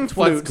skin What's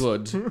flute.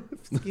 good?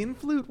 Skin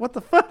flute? What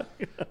the fuck?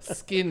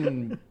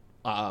 Skin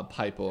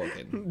pipe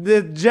organ.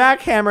 The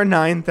Jackhammer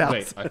 9000.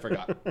 Wait, I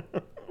forgot.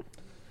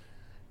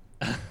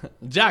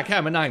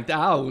 Jackhammer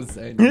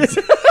 9000.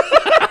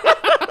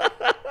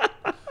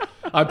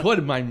 I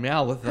put my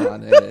mouth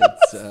on it.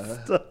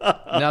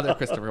 Now they're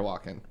Christopher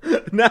Walken.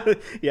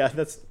 Yeah,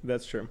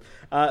 that's true.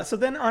 So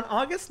then on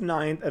August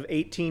 9th of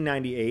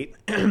 1898,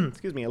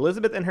 excuse me,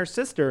 Elizabeth and her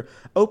sister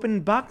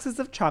opened boxes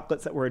of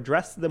chocolates that were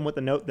addressed to them with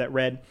a note that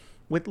read,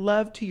 "With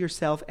love to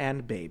yourself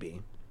and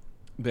baby."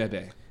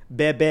 Bebe.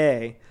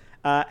 Bebe.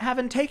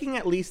 Having taken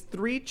at least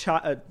 3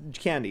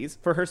 candies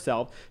for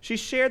herself, she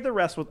shared the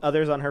rest with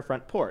others on her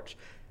front porch.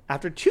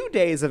 After 2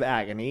 days of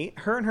agony,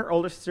 her and her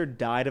older sister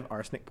died of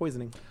arsenic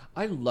poisoning.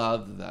 I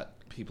love that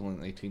people in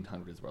the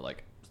 1800s were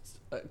like,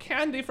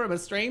 candy from a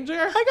stranger? I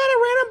got a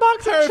random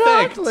box of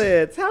Perfect.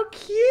 chocolates. How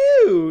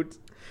cute.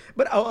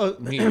 But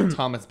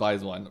Thomas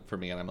buys one for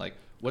me, and I'm like,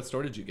 what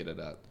store did you get it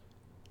at?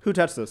 who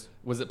touched this?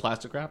 Was it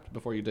plastic wrapped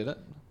before you did it?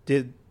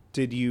 Did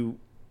you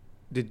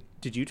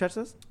touch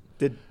this?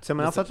 Did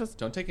someone else touch this?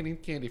 Don't take any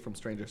candy from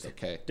strangers,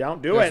 okay?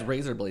 Don't do There's it.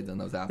 razor blades in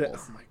those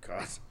apples. Oh my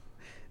god.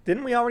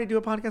 Didn't we already do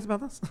a podcast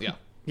about this? Yeah.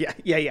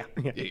 Yeah.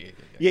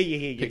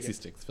 Pixie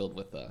sticks filled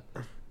with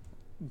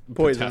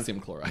Poison. potassium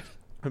chloride.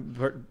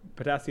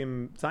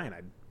 Potassium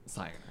cyanide.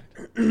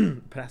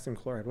 Cyanide. Potassium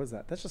chloride. What is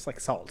that? That's just like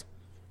salt.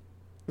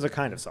 It's a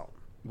kind of salt.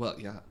 Well,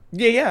 yeah.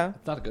 Yeah.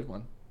 It's not a good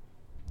one.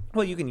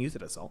 Well, you can use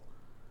it as salt.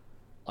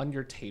 On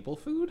your table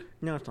food?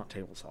 No, it's not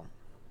table salt.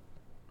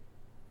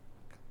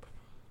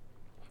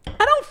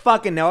 I don't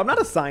fucking know. I'm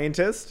not a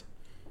scientist.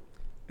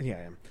 Yeah,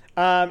 I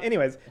am.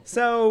 Anyways,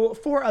 so the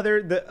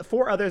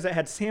 4 others that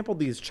had sampled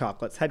these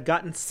chocolates had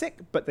gotten sick,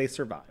 but they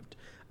survived.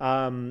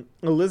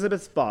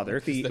 Elizabeth's father,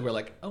 They were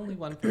like, only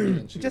one for me.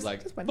 And she was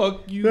like, one.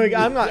 fuck you. Like,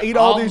 I'm gonna eat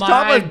all these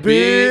chocolates,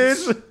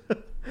 bitch.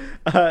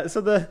 bitch.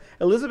 So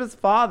Elizabeth's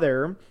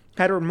father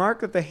had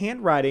remarked that the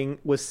handwriting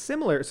was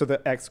similar. So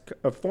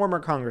a former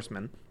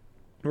congressman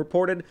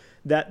reported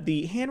that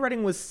the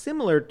handwriting was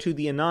similar to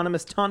the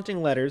anonymous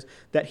taunting letters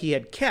that he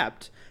had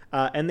kept,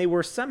 and they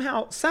were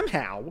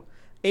somehow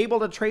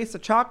able to trace the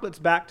chocolates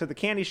back to the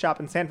candy shop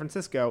in San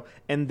Francisco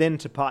and then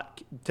to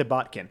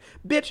Botkin.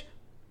 Bitch,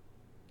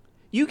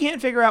 you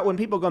can't figure out when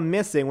people go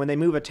missing when they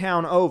move a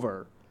town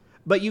over,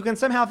 but you can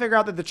somehow figure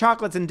out that the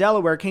chocolates in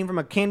Delaware came from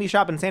a candy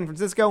shop in San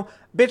Francisco.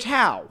 Bitch,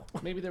 how?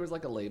 Maybe there was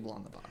like a label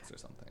on the box or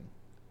something.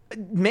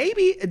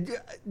 Maybe.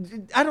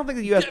 I don't think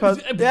the U.S.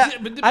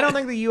 I don't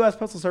think the U.S.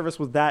 Postal Service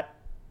was that.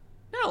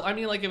 No, I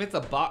mean, like, if it's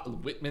a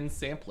Whitman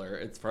sampler,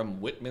 it's from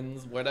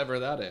Whitman's whatever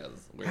that is.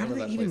 How Wherever did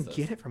they that even place is.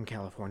 get it from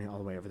California all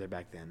the way over there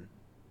back then?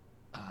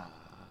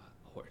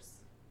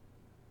 Horse.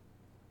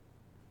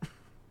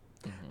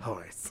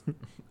 Horse.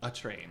 A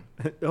train.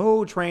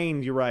 Oh,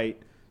 train. You're right.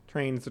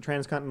 Trains. The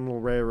Transcontinental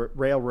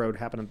Railroad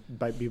happened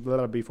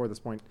before this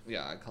point.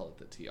 Yeah, I call it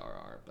the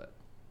TRR, but...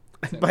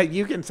 But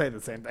you can say the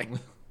same thing.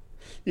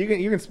 You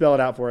can spell it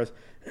out for us.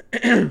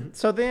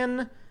 So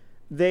then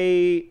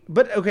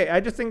but okay, I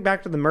just think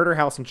back to the murder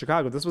house in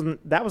Chicago.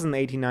 That was in the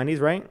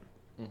 1890s, right?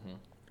 Mm-hmm.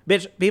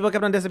 Bitch, people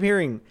kept on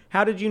disappearing.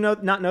 How did you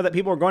not know that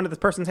people were going to this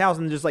person's house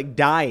and just like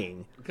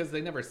dying? Because they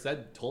never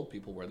told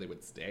people where they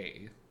would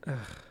stay.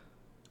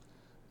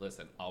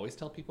 Listen, always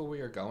tell people where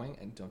you're going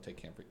and don't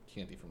take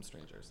candy from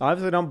strangers.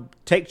 Obviously, don't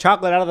take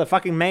chocolate out of the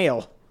fucking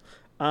mail.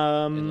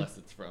 Unless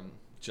it's from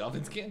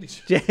Jovin's Candy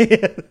Shop.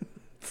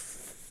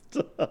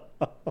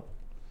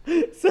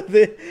 So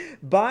the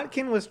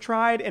Botkin was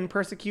tried and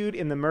persecuted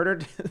in the murder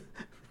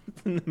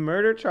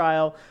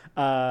trial.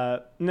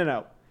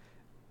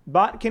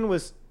 Botkin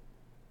was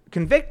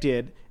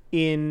convicted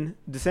in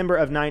December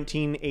of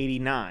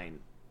 1989.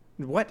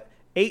 What?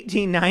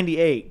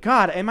 1898.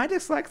 God, am I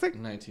dyslexic?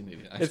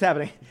 1980. It's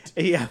happening.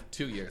 Yeah.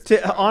 2 years.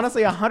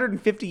 Honestly,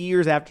 150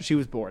 years after she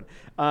was born.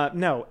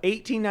 No,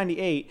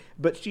 1898,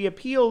 but she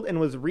appealed and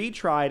was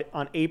retried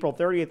on April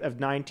 30th of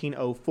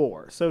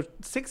 1904. So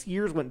 6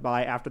 years went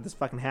by after this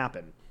fucking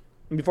happened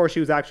before she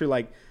was actually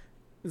like,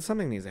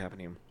 something needs to happen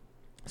to you.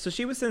 So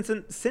she was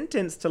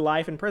sentenced to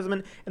life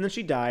imprisonment, and then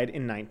she died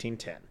in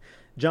 1910.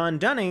 John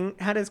Dunning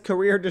had his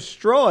career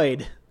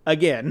destroyed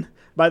again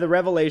by the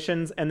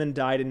revelations and then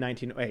died in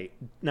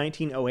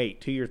 1908,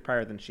 2 years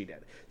prior than she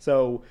did.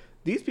 So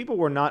these people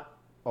were not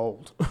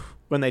old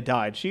when they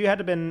died. She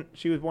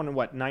was born in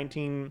what,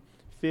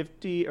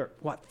 1950 or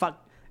what?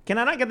 Fuck. Can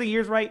I not get the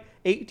years right?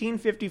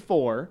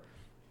 1854.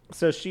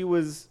 So she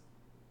was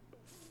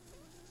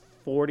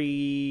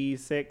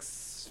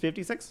 56. She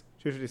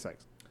was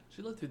 56.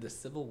 She lived through the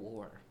Civil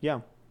War. Yeah.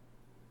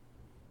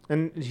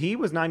 And he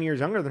was 9 years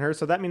younger than her,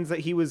 so that means that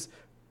he was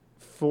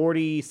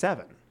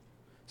 47.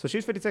 So she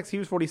was 56, he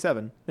was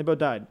 47. They both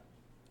died.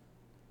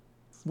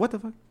 What the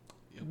fuck?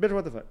 Yep. Bitch,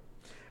 what the fuck?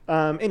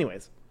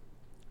 Anyways.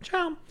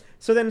 Ciao.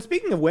 So then,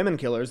 speaking of women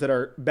killers that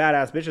are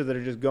badass bitches that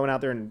are just going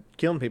out there and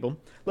killing people,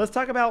 let's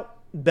talk about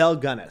Belle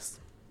Gunness.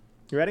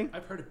 You ready?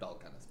 I've heard of Belle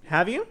Gunness.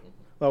 Have you?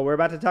 Well, we're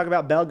about to talk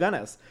about Belle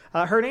Gunness.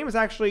 Her name is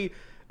actually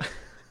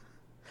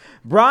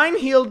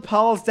Brynhild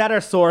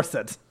Paulsdatter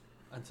Sorset.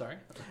 I'm sorry?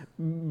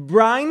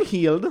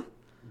 Brynhild.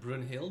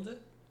 Brunhilde?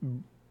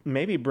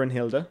 Maybe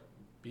Brynhilde.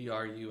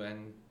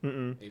 B-R-U-N-H-I-L-D.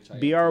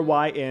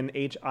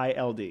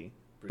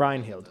 Brynhild.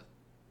 Brynhild.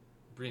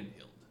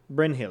 Brynhild.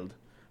 Brynhild.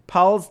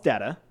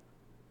 Paulsdatter.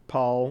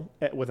 Paul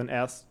with an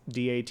S.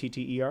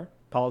 D-A-T-T-E-R.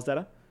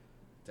 Paulsdatter.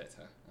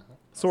 Data. Uh-huh.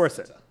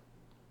 Sorset.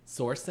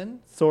 Sorsen?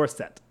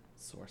 Sorset.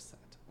 Sorset.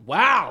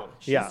 Wow!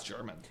 She's Yeah.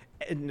 German.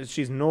 And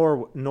she's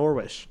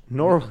Norwish.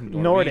 Nordic.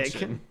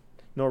 Norwegian.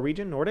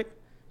 Nordic?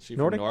 She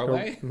Nordic? from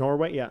Norway?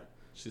 Norway, yeah.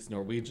 She's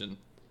Norwegian.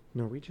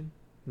 Norwegian?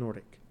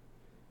 Nordic.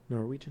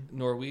 Norwegian?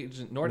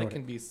 Nordic Nordic.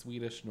 can be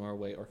Swedish,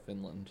 Norway, or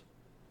Finland.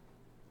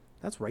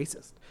 That's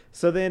racist.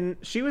 So then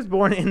she was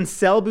born in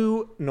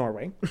Selbu,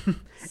 Norway,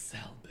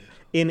 Selbu.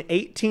 in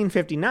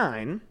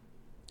 1859,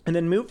 and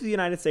then moved to the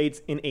United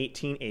States in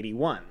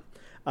 1881.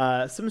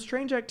 Some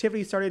strange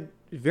activity started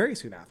very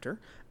soon after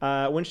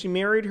when she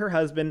married her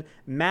husband,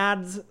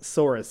 Mads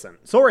Sorensen.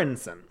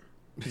 Sorensen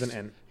with an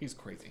N. He's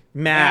crazy.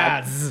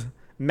 Mads.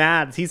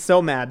 He's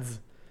so Mads.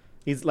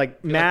 He's like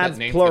I feel like Mads that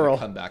name's plural.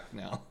 gonna come back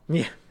now.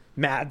 Yeah.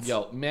 Mads.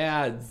 Yo,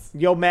 Mads.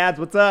 Yo, Mads,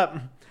 what's up?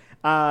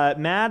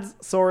 Mads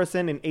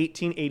Sorensen in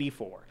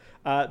 1884.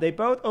 They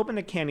both opened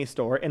a candy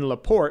store in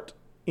LaPorte,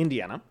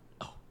 Indiana.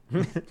 Oh.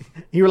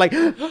 You were like,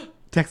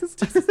 Texas?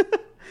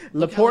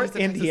 LaPorte,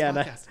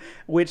 Indiana,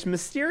 which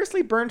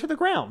mysteriously burned to the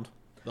ground.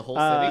 The whole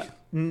city?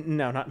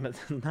 No, not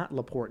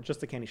LaPorte, just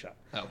the candy shop.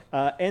 Oh.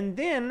 And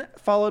then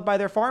followed by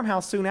their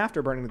farmhouse soon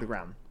after burning to the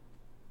ground,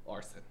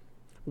 Arson.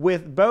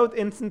 with both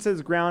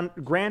instances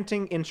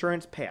granting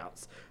insurance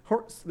payouts.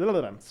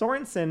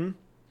 Sorensen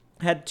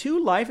had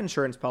 2 life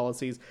insurance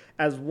policies,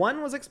 as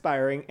one was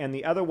expiring and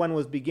the other one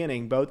was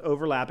beginning, both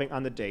overlapping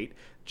on the date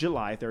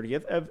July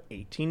 30th of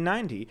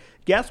 1890.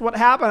 Guess what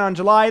happened on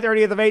July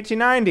 30th of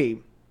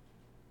 1890?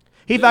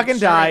 He fucking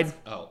died.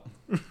 Oh.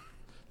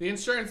 The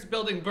insurance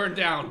building burned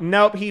down.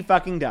 Nope, he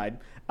fucking died.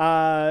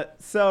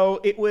 So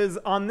it was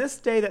on this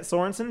day that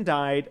Sorensen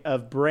died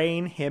of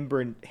brain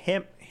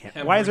hemorrhaging.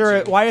 Why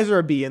is there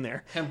a B in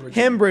there?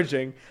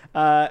 Hemorrhaging.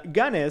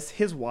 Gunness,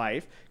 his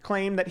wife,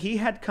 claimed that he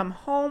had come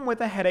home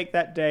with a headache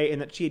that day and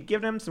that she had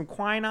given him some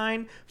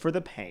quinine for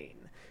the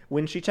pain.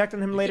 When she checked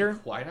on him later,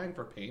 Quinine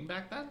for pain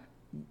back then?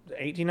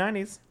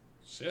 1890s.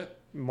 Shit.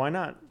 Why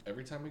not?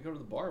 Every time we go to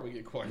the bar, we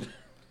get quinine.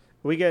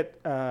 We get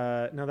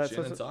no. That's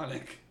Gin and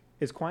tonic.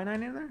 Is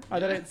quinine in there? I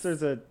Yes.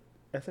 thought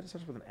I thought it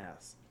starts with an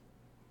S.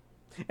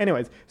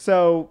 Anyways,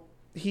 so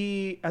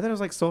I thought it was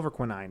like silver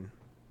quinine.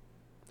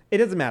 It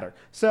doesn't matter.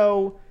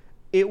 So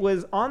it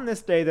was on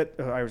this day that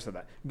I already said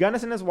that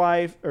Gunness and his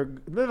wife, or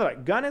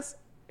Gunness,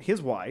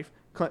 his wife.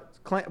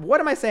 What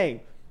am I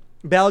saying?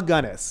 Belle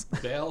Gunness.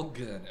 Belle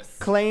Gunness.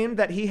 Claimed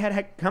that he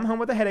had come home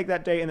with a headache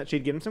that day and that she'd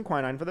given him some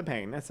quinine for the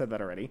pain. I said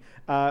that already.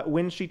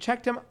 When she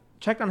checked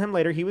on him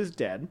later, he was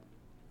dead.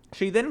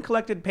 She then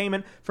collected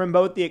payment from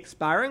both the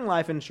expiring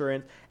life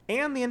insurance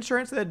and the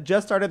insurance that had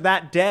just started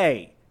that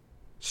day.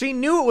 She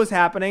knew it was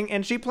happening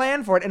and she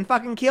planned for it and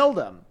fucking killed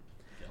him.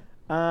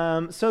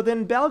 So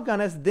then Belle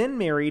Gunness then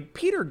married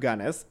Peter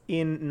Gunness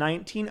in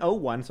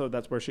 1901, so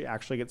that's where she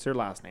actually gets her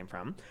last name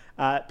from.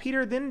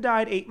 Peter then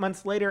died 8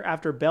 months later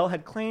after Belle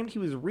had claimed he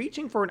was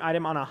reaching for an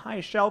item on a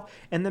high shelf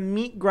and the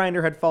meat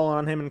grinder had fallen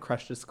on him and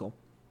crushed his skull.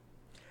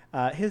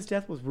 His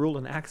death was ruled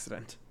an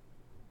accident.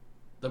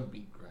 The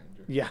meat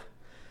grinder. Yeah.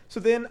 So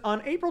then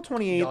on April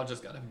 28th... Y'all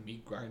just got a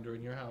meat grinder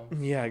in your house.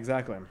 Yeah,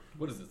 exactly.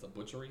 What is this, a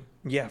butchery?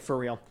 Yeah, for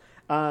real.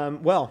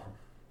 Well,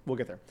 we'll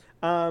get there.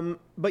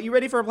 But you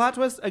ready for a plot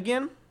twist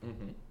again?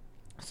 Mm-hmm.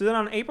 So then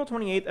on April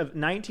 28th of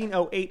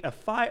 1908,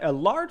 a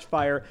large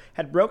fire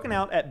had broken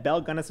out at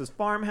Belle Gunness's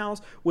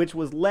farmhouse, which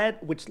led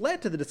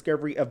to the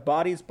discovery of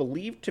bodies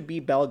believed to be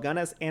Belle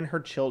Gunness and her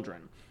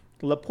children.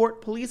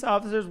 LaPorte police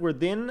officers were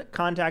then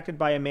contacted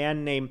by a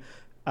man named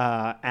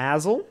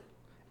Asle,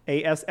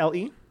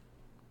 A-S-L-E.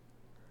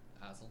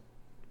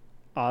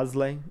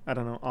 Osle, I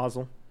don't know,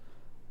 Osle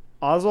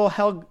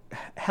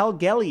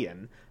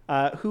Helgelian,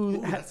 who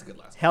Ooh, that's a good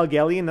last name.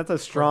 Helgelian. That's a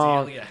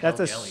strong. Cordelia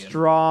That's a Helgelian.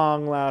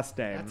 strong last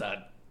name.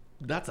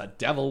 That's a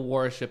devil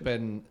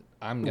worshipping.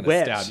 I'm gonna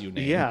Witch. stab you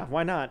name. Yeah,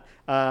 why not?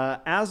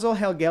 Asle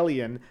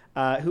Helgelian,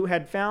 who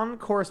had found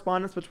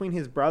correspondence between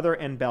his brother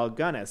and Belle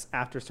Gunness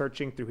after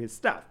searching through his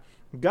stuff.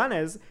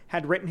 Gunness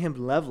had written him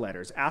love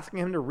letters asking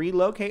him to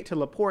relocate to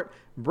LaPorte,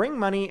 bring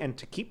money, and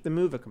to keep the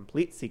move a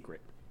complete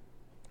secret.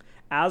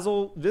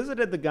 Asle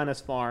visited the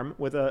Gunness farm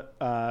with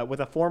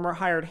a former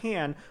hired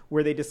hand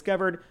where they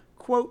discovered,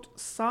 quote,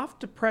 soft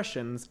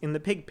depressions in the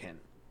pig pen.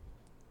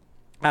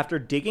 After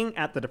digging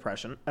at the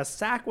depression, a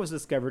sack was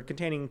discovered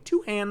containing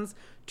 2 hands,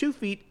 2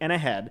 feet, and a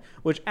head,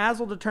 which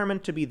Asle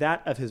determined to be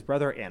that of his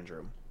brother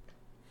Andrew.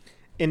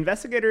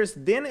 Investigators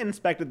then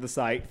inspected the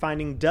site,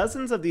 finding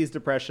dozens of these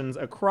depressions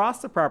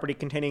across the property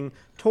containing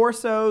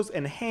torsos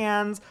and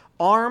hands,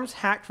 arms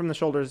hacked from the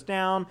shoulders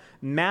down,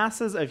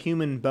 masses of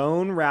human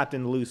bone wrapped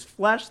in loose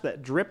flesh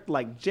that dripped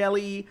like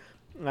jelly.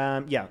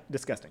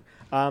 Disgusting.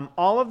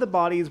 All of the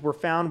bodies were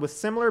found with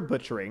similar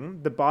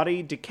butchering. The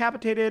body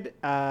decapitated,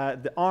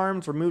 the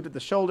arms removed at the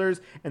shoulders,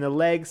 and the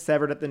legs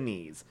severed at the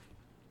knees.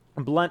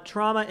 Blunt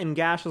trauma and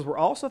gashes were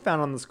also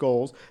found on the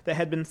skulls that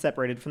had been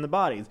separated from the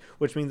bodies,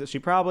 which means that she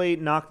probably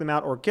knocked them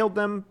out or killed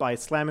them by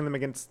slamming them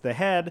against the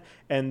head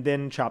and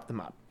then chopped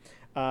them up.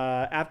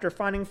 After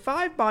finding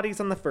 5 bodies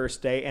on the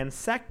first day and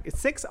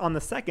 6 on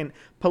the second,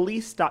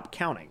 police stopped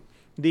counting.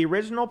 The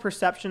original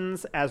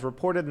perceptions, as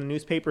reported in the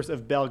newspapers,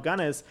 of Belle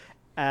Gunness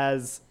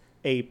as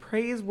a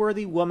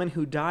praiseworthy woman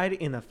who died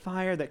in a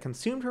fire that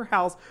consumed her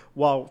house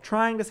while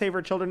trying to save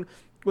her children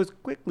was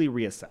quickly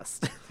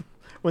reassessed.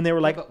 When they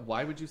were like, but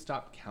why would you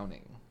stop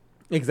counting?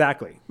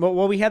 Exactly.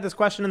 Well, we had this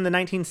question in the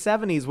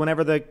 1970s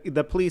whenever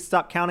the police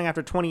stopped counting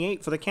after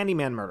 28 for the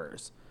Candyman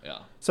murders. Yeah.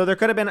 So there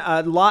could have been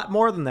a lot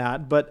more than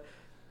that, but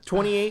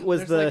 28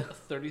 was There's like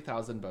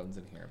 30,000 bones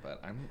in here,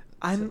 but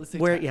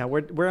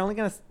we're only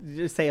going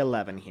to say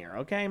 11 here,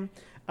 okay?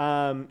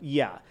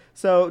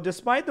 So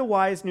despite the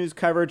Wise News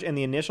coverage and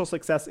the initial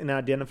success in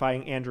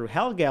identifying Andrew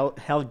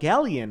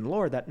Helgelian,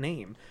 Lord, that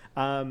name,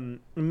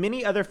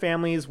 many other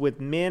families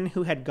with men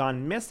who had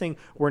gone missing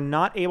were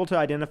not able to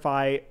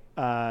identify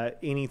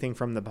anything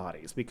from the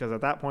bodies, because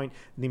at that point,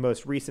 the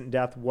most recent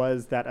death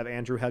was that of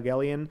Andrew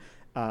Helgelian.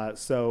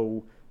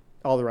 So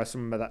all the rest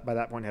of them by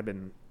that point had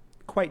been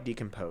quite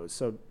decomposed.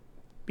 So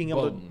being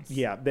able bones.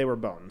 they were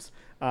bones.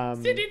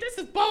 Cindy, this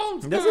is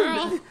bones,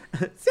 girl.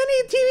 Cindy,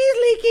 TV's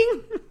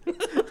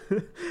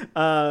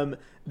leaking.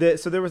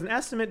 So there was an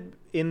estimate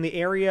in the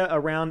area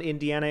around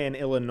Indiana and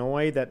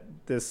Illinois that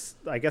this,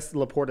 I guess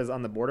LaPorte is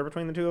on the border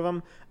between the two of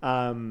them.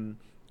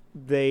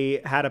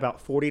 They had about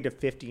 40 to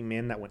 50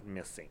 men that went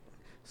missing.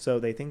 So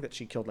they think that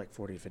she killed like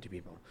 40 to 50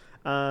 people.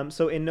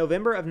 So in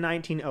November of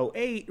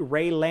 1908,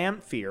 Ray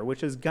Lamphere,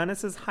 which is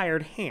Gunness's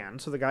hired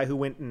hand, so the guy who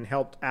went and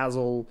helped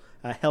Asle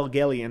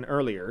Helgelian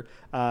earlier,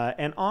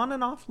 an on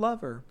and off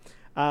lover,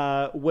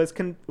 was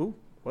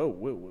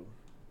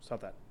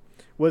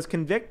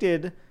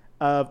convicted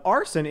of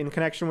arson in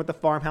connection with the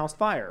farmhouse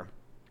fire.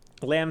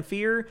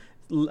 Lamphere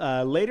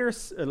later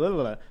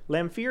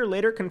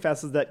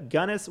confesses that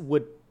Gunness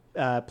would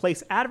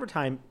place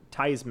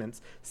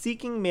advertisements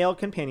seeking male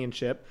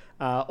companionship,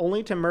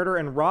 only to murder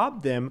and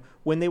rob them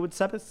when they would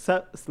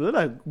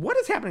what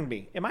is happening to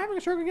me? Am I having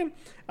a stroke again?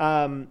 Call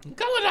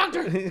a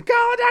doctor. Call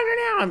a doctor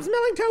now. I'm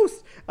smelling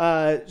toast.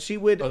 She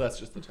would. Oh, that's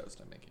just the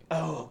toast I'm making.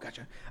 Oh,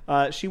 gotcha.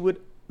 She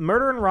would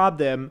murder and rob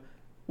them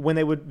when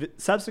they would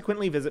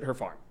subsequently visit her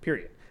farm.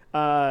 Period.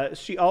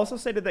 She also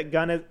stated that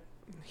Gunness.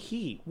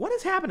 What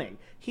is happening?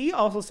 He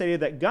also stated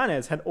that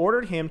Gunness had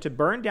ordered him to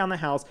burn down the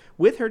house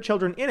with her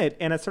children in it,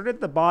 and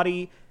asserted the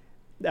body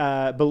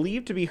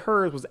believed to be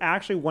hers was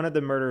actually one of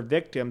the murder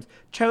victims,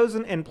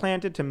 chosen and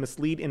planted to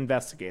mislead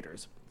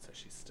investigators. So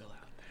she's still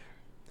out there.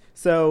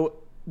 So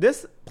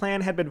this plan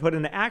had been put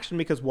into action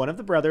because one of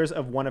the brothers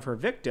of one of her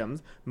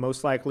victims,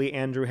 most likely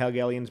Andrew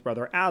Helgelian's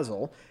brother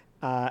Asle,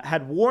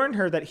 had warned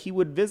her that he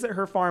would visit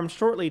her farm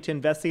shortly to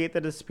investigate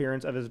the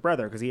disappearance of his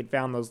brother, because he had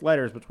found those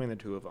letters between the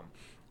two of them.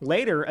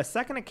 Later, a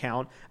second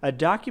account, a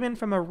document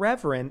from a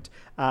reverend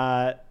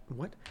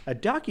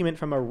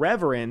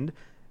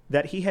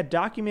that he had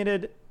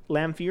documented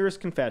Lamphere's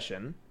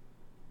confession.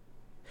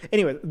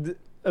 Anyway,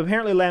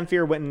 apparently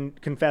Lamphere went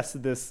and confessed to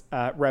this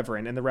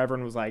reverend, and the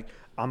reverend was like,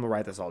 I'm going to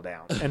write this all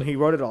down. And he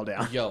wrote it all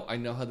down. Yo, I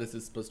know how this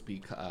is supposed to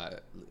be,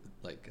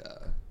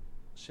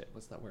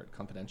 what's that word?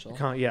 Confidential?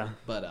 Yeah.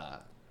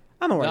 But,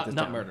 I'm going to write this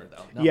not down. murder,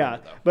 though.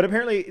 But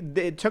apparently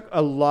it took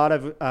a lot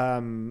of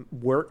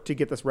work to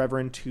get this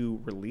reverend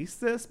to release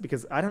this,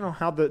 because I don't know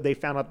how they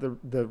found out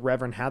the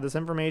reverend had this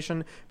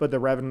information, but the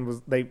reverend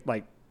was,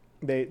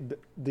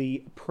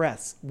 the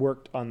press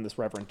worked on this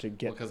reverend to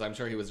get. Because I'm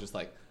sure he was just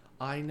like,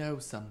 I know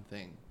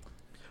something,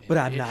 but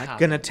I'm not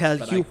gonna tell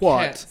you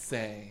what. Can't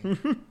say.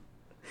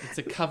 It's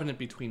a covenant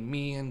between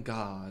me and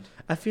God.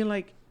 I feel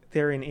like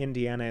they're in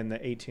Indiana in the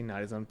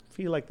 1890s. I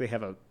feel like they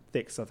have a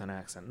thick Southern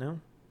accent. No?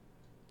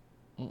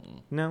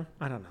 Mm-mm. No?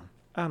 I don't know.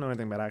 I don't know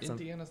anything about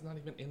accents. Indiana's not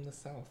even in the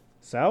South.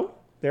 So?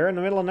 They're in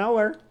the middle of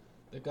nowhere.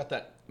 They've got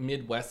that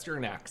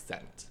Midwestern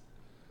accent.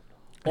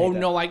 I hate Oh, that.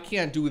 no, I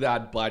can't do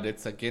that, but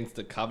it's against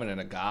the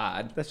covenant of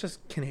God. That's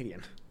just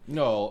Canadian.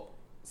 No,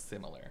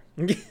 similar.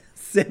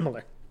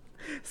 Similar.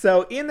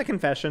 So, in the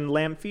confession,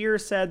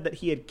 Lamphere said that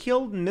he had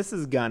killed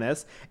Mrs.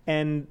 Gunnis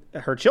and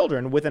her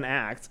children with an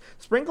axe,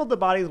 sprinkled the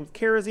bodies with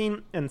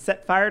kerosene, and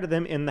set fire to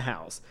them in the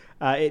house.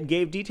 It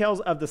gave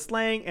details of the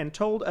slaying and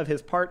told of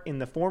his part in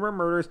the former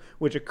murders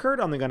which occurred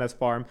on the Gunnis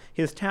farm,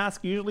 his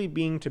task usually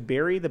being to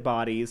bury the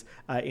bodies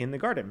in the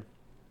garden.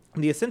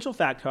 The essential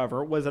fact,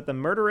 however, was that the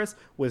murderess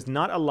was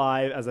not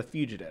alive as a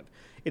fugitive.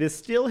 It is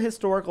still a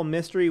historical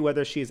mystery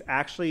whether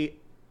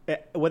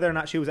whether or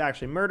not she was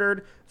actually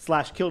murdered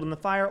 / killed in the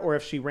fire, or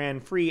if she ran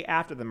free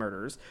after the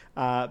murders.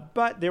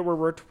 But there were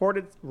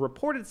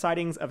reported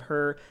sightings of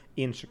her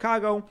in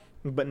Chicago,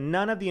 but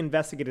none of the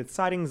investigated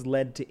sightings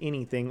led to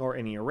anything or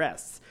any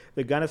arrests.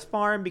 The Gunnis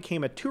farm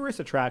became a tourist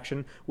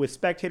attraction, with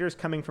spectators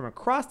coming from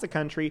across the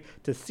country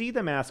to see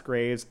the mass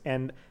graves,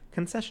 and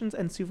concessions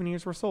and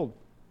souvenirs were sold.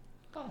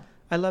 Oh.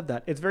 I love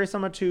that. It's very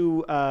similar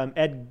to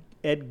Ed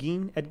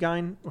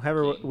Gein,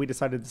 however Gein. we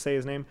decided to say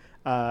his name.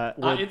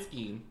 It's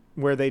Ian.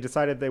 Where they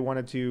decided they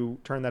wanted to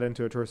turn that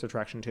into a tourist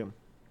attraction too.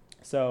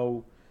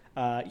 So,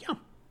 yeah.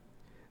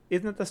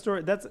 Isn't that the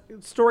story? That's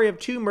a story of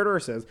two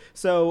murderesses.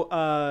 So,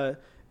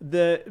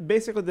 the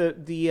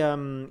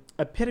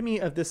epitome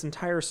of this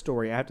entire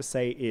story, I have to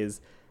say, is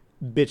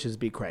bitches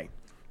be cray.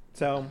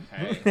 So,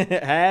 Hey.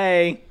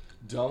 hey.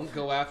 Don't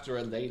go after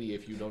a lady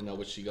if you don't know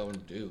what she going to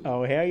do.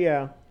 Oh, hell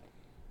yeah.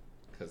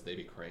 Because they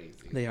be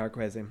crazy. They are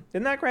crazy.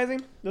 Isn't that crazy?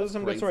 Those are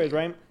some good Crazy. stories,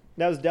 right?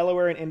 That was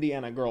Delaware and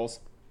Indiana, girls.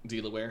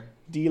 Delaware.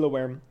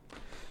 Delaware.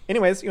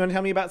 Anyways, you want to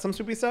tell me about some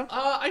spooky stuff?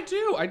 I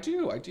do.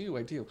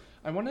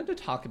 I wanted to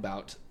talk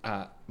about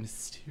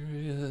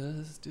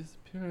mysterious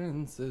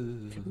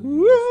disappearances.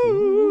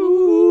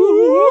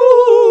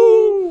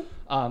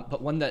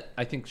 But one that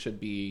I think should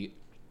be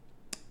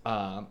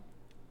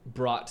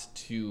brought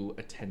to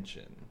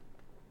attention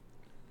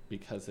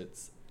because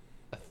it's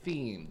a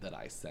theme that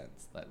I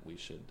sense that we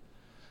should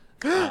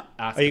ask.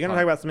 Are you going to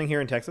talk about something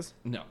here in Texas?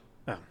 No.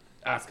 Oh,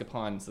 Ask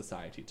upon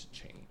society to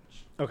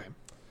change. okay.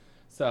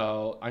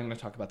 So I'm going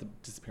to talk about the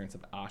disappearance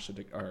of Aisha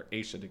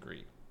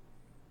Degree.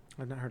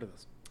 I've not heard of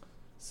this.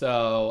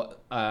 So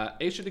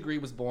Aisha Degree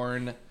was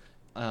born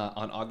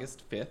on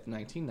August 5th,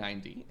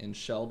 1990 in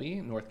Shelby,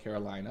 North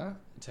Carolina,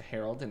 to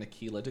Harold and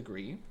Akila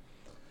Degree.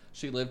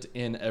 She lived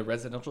in a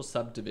residential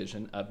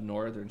subdivision of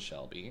northern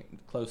Shelby,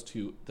 close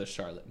to the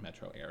Charlotte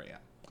metro area.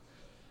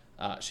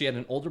 She had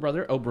an older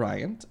brother,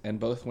 O'Brien, and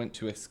both went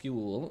to a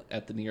school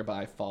at the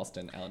nearby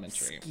Falston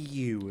Elementary.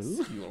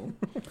 School.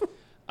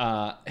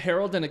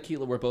 Harold and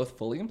Akila were both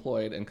fully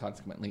employed, and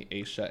consequently,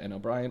 Aisha and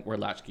O'Brien were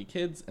latchkey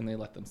kids, and they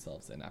let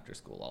themselves in after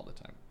school all the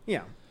time.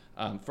 Yeah.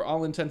 For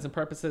all intents and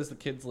purposes, the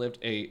kids lived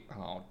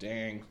oh,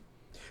 dang.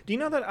 Do you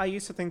know that I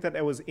used to think that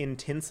it was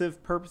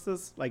intensive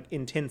purposes? Like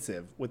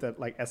intensive with a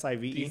like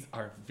SIVE? These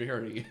are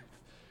very,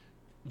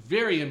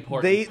 very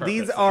important purposes.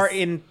 These are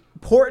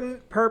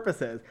important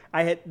purposes.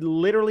 I had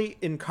literally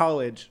in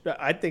college,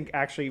 I think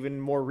actually even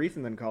more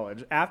recent than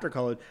college, after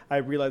college, I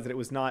realized that it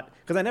was not,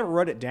 because I never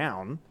wrote it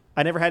down.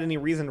 I never had any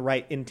reason to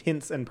write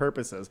intents and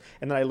purposes.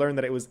 And then I learned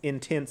that it was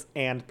intents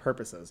and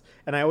purposes.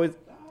 And I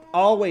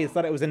always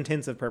thought it was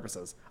intensive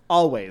purposes.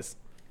 Always.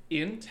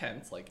 In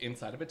tents, like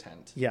inside of a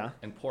tent. Yeah.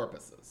 And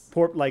porpoises.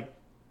 Like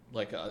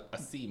a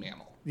sea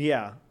mammal.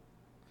 yeah.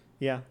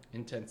 Yeah.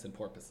 Intents and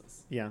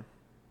porpoises. Yeah.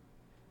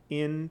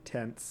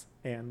 Intents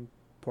and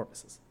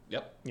porpoises.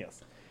 Yep.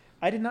 Yes.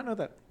 I did not know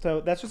that.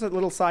 So that's just a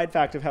little side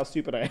fact of how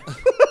stupid I am.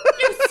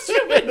 You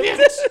stupid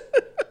bitch!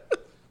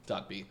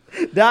 Dot B.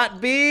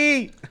 Dot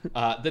B.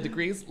 The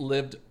Degrees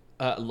lived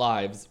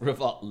lives.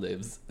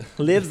 Lives.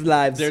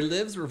 Their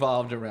lives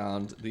revolved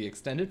around the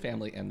extended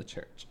family and the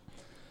church.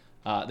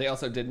 They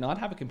also did not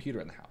have a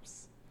computer in the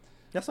house.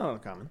 That's not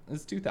uncommon.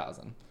 It's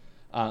 2000.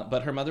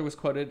 But her mother was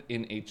quoted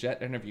in a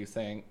Jet interview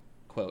saying,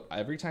 quote,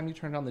 "Every time you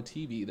turned on the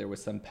TV, there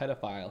was some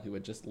pedophile who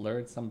had just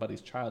lured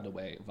somebody's child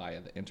away via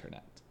the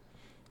internet."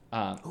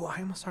 Oh,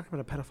 I almost talked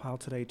about a pedophile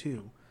today,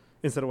 too,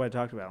 instead of what I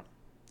talked about.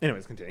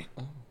 Anyways, continue.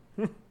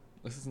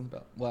 This isn't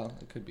about... Well,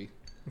 it could be.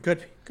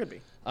 Could be.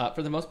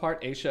 For the most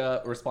part,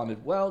 Aisha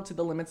responded well to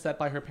the limits set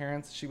by her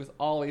parents. She was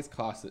always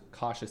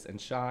cautious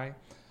and shy.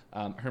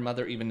 Her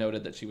mother even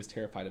noted that she was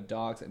terrified of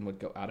dogs and would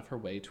go out of her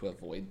way to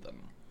avoid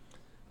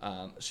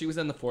them. She was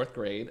in the 4th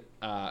grade.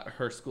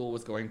 Her school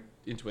was going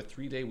into a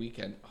 3-day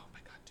weekend. Oh my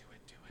God, do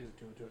it.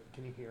 Do it.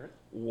 Can you hear it?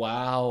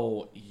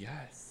 Wow,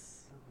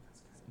 yes. Oh,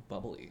 that's good.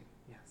 Bubbly.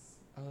 Yes.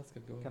 Oh, that's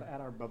good. Go ahead. Gotta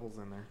add our bubbles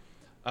in there.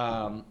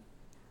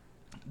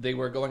 They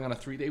were going on a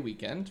 3-day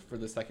weekend for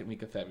the 2nd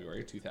week of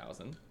February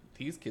 2000.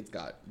 These kids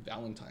got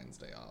Valentine's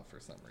Day off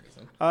for some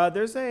reason.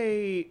 There's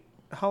a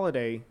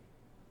holiday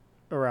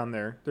around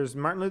there. There's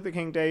Martin Luther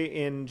King Day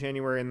in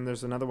January, and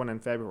there's another one in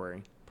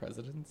February.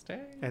 President's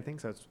Day? I think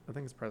so. I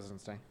think it's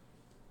President's Day.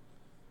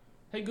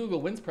 Hey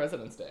Google, when's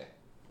President's Day?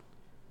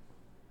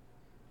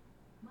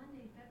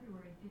 Monday,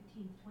 February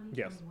 15th,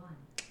 Yes.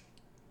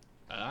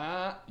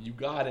 2021. You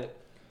got it.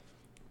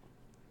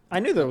 I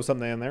knew there was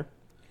something in there.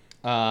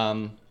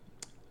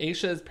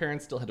 Aisha's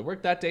parents still had to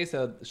work that day,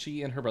 so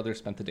she and her brother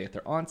spent the day at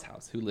their aunt's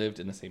house, who lived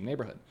in the same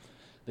neighborhood.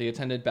 They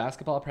attended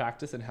basketball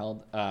practice and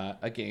held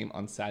a game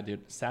on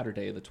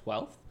Saturday the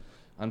 12th.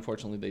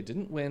 Unfortunately, they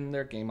didn't win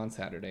their game on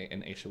Saturday,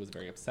 and Aisha was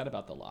very upset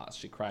about the loss.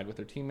 She cried with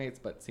her teammates,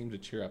 but seemed to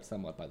cheer up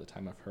somewhat by the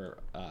time of her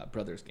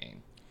brother's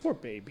game. Poor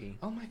baby.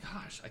 Oh my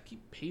gosh, I keep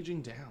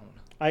paging down.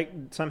 I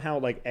somehow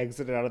like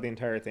exited out of the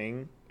entire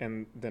thing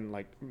and then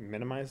like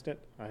minimized it.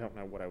 I don't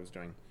know what I was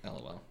doing.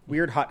 LOL.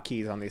 Weird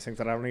hotkeys on these things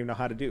that I don't even know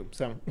how to do.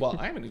 So Well,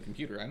 I have a new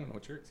computer. I don't know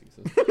what your excuse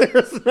is.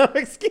 there's no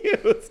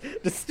excuse.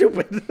 Just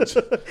stupid. You're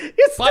stupid,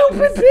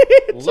 Buttons.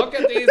 bitch. Look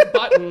at these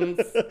buttons.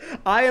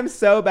 I am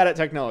so bad at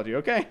technology,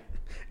 okay?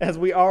 As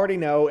we already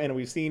know and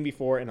we've seen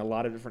before in a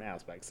lot of different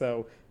aspects.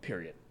 So,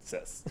 period,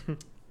 sis.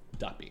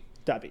 Duppy.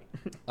 Dubby.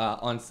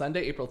 On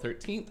Sunday, April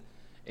 13th,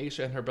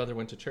 Aisha and her brother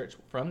went to church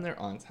from their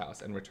aunt's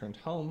house and returned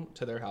home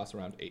to their house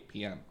around 8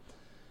 p.m.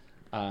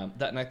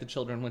 That night, the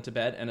children went to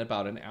bed, and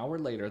about an hour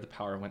later, the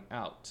power went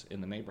out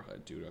in the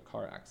neighborhood due to a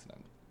car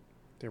accident.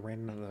 They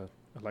ran into the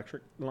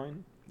electric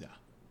line? Yeah,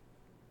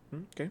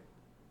 Okay.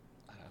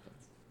 that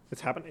happens.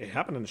 It's happened. It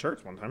happened in the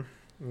church one time.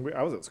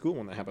 I was at school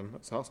when that happened.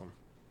 That's awesome.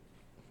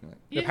 Like,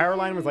 The power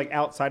line was like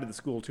outside of the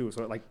school too,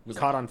 so it like Was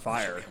caught like- on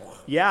fire.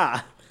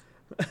 Yeah.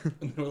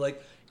 and they were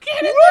like,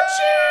 Get in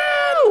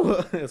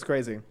the chill! It's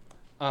crazy.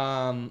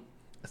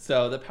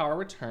 So the power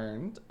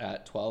returned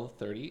at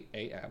 12:30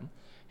 a.m.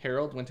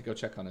 Harold went to go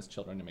check on his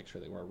children to make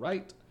sure they were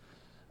right,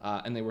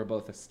 and they were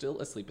both still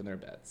asleep in their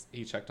beds.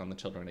 He checked on the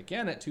children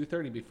again at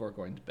 2:30 before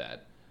going to bed.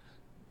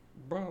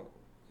 Bro,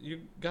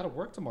 you gotta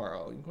work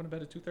tomorrow. You going to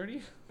bed at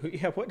 2:30?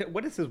 Yeah.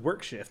 What is his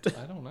work shift?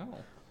 I don't know.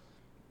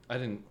 I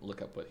didn't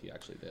look up what he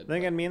actually did. Then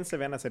again, me and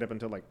Savannah stayed up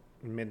until like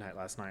midnight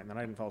last night, and then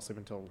I didn't fall asleep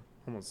until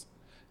almost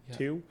Yeah,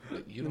 2.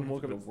 but you don't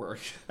Woke have to up go to work.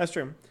 That's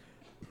true.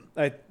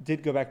 I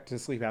did go back to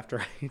sleep after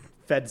I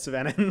fed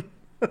Savannah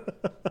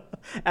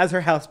as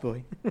her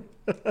houseboy.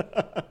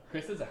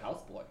 Chris is a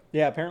houseboy.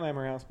 Yeah, apparently I'm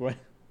her houseboy.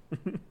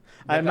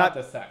 I'm not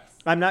the sex.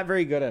 I'm not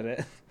very good at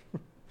it.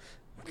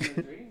 In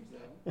your dreams,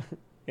 though.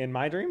 In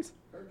my dreams,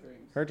 Her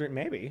dreams. her dream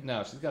maybe.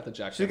 No, she's got the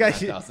Jack. She got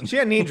 9000. she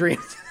had knee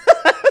dreams.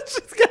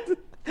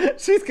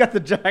 she's got the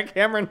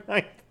Jackhammer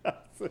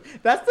 9000.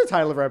 That's the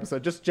title of her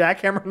episode. Just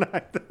Jackhammer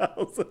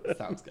 9000.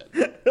 Sounds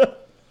good.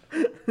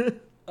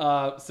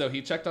 So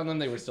he checked on them.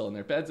 They were still in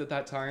their beds at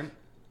that time.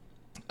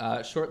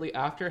 Shortly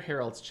after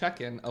Harold's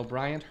check-in,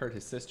 O'Brien heard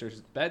his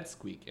sister's bed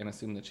squeak and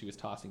assumed that she was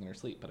tossing in her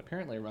sleep. But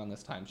apparently around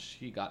this time,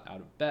 she got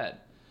out of bed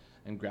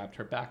and grabbed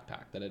her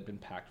backpack that had been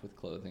packed with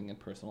clothing and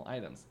personal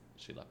items.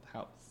 She left the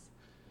house.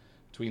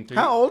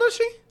 How old is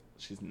she?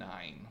 She's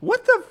 9.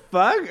 What the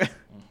fuck?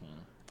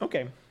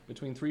 Okay.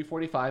 Between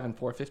 3:45 and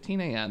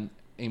 4:15 a.m.,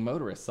 a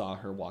motorist saw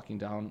her walking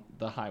down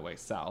the highway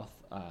south,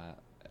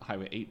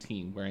 Highway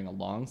 18, wearing a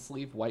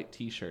long-sleeve white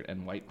T-shirt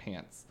and white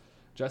pants,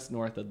 just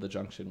north of the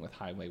junction with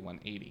Highway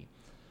 180.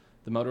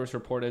 The motorist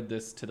reported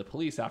this to the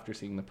police after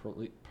seeing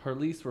the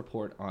police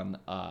report on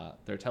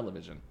their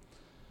television.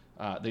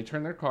 They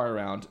turned their car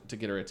around to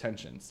get her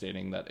attention,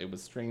 stating that it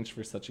was strange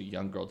for such a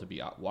young girl to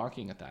be out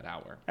walking at that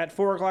hour. At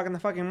 4 o'clock in the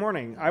fucking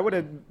morning, I would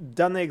have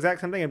done the exact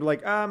same thing. I'd be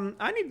like,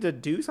 I need to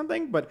do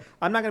something, but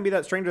I'm not gonna be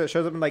that stranger that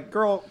shows up and like,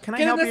 girl, can I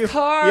Get in help this you?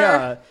 car!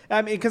 Yeah,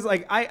 I mean, because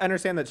like I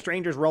understand that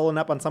strangers rolling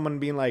up on someone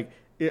being like,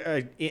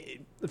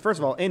 first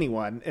of all,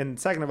 anyone, and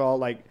second of all,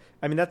 like,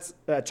 I mean, that's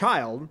a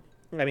child.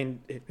 I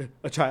mean,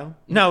 a child?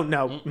 No.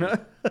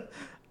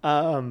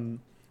 I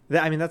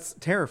mean, that's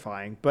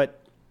terrifying, but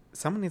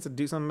someone needs to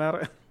do something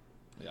about it.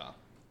 Yeah.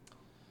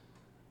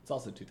 It's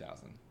also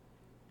 2000.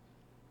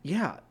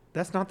 Yeah,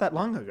 that's not that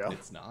long ago.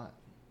 It's not.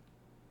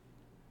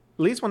 At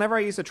least whenever I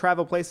used to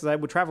travel places, I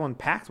would travel in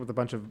packs with a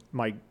bunch of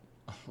my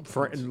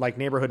like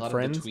neighborhood A lot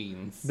friends. of the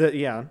tweens.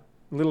 Yeah,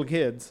 little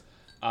kids.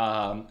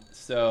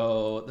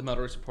 So the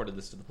motorist reported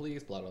this to the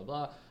police, blah,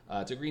 blah,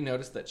 blah. Degree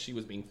noticed that she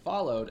was being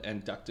followed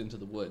and ducked into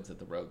the woods at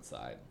the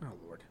roadside. Oh,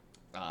 Lord.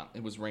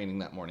 It was raining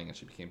that morning and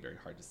she became very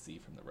hard to see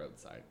from the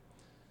roadside.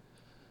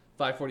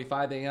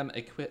 5:45 a.m.,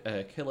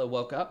 Akila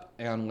woke up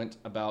and went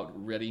about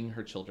readying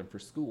her children for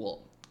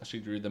school. She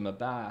drew them a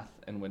bath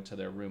and went to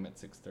their room at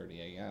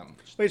 6:30 a.m.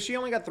 Wait, she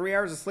only got 3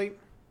 hours of sleep?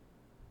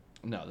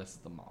 No, this is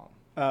the mom.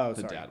 Oh,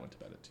 The sorry. dad went to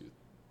bed at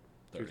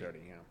 2:30. 2:30,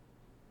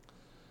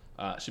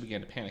 yeah. She began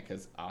to panic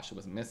because Aisha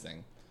was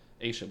missing.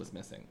 Aisha was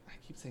missing. I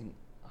keep saying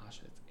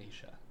Aisha, it's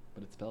Aisha,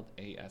 but it's spelled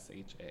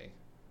A-S-H-A.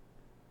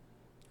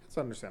 That's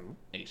understandable.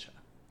 Aisha.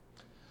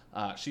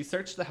 She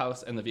searched the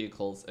house and the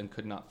vehicles and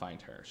could not find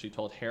her. She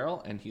told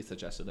Harold, and he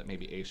suggested that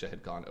maybe Aisha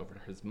had gone over to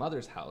his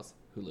mother's house,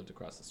 who lived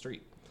across the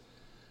street.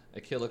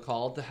 Akila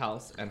called the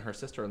house, and her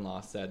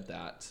sister-in-law said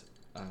that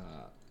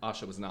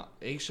Aisha was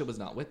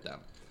not with them.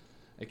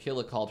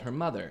 Akila called her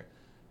mother,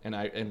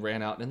 and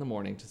ran out in the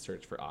morning to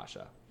search for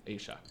Aisha.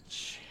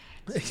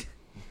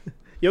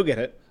 You'll get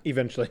it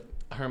eventually.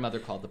 Her mother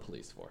called the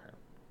police for her.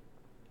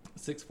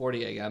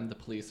 6:40 a.m., the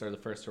police are the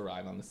first to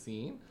arrive on the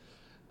scene.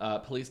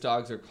 Police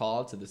dogs are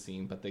called to the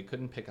scene, but they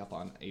couldn't pick up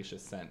on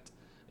Aisha's scent.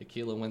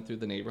 Akilah went through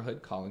the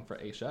neighborhood calling for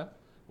Aisha,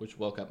 which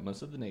woke up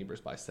most of the neighbors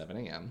by 7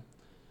 a.m.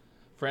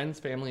 Friends,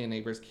 family, and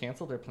neighbors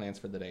canceled their plans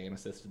for the day and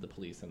assisted the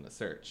police in the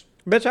search.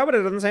 Bitch, I would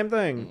have done the same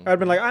thing. I'd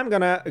been like, I'm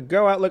gonna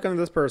go out looking for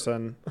this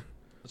person.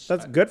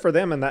 That's good for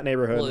them in that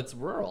neighborhood. Well, it's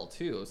rural,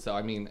 too, so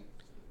I mean...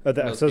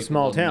 It's a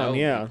small town,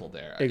 yeah. People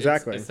there.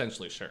 Exactly. It's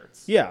essentially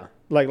shirts. Yeah,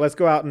 like, let's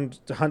go out and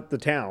hunt the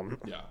town.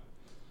 Yeah.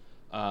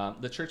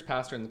 The church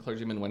pastor and the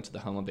clergyman went to the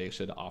home of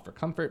Aisha to offer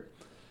comfort.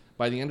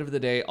 By the end of the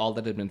day, all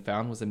that had been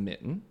found was a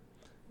mitten,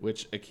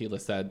 which Akilah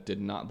said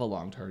did not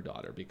belong to her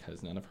daughter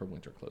because none of her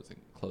winter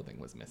clothing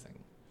was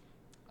missing.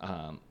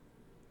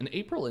 In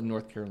April in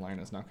North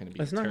Carolina is not going to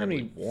be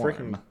terribly warm.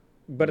 Freaking,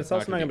 but it's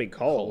also not going to be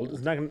cold. cold.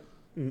 It's not going.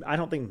 I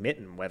don't think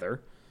mitten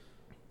weather.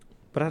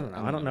 But I don't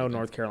know. I don't know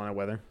North Carolina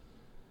weather.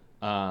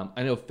 I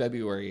know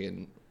February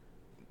in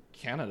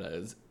Canada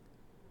is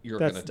you're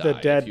going to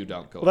die if you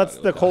don't go. Well, that's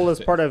the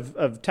coldest part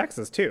of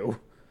Texas too.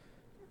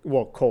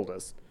 Well,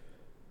 coldest.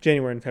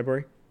 January and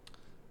February.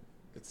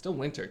 It's still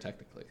winter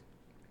technically.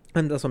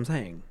 And that's what I'm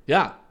saying.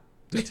 Yeah,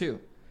 me too.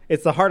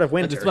 It's the heart of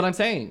winter. That's what I'm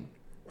saying.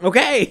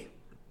 Okay.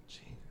 Jeez.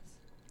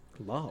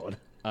 Lord.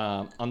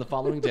 On the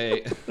following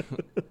day,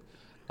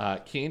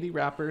 candy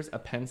wrappers, a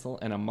pencil,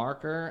 and a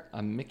marker,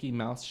 a Mickey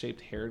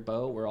Mouse-shaped hair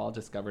bow were all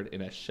discovered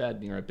in a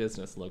shed near a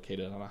business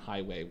located on a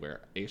highway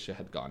where Aisha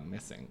had gone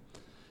missing.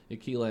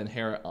 Akilah and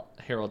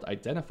Harold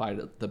identified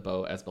the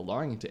bow as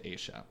belonging to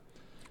Aisha.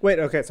 Wait,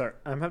 okay, sorry.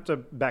 I have to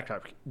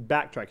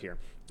backtrack here.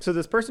 So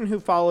this person who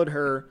followed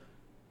her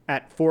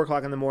at 4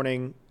 o'clock in the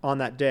morning on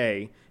that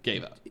day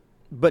Gave up.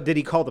 But did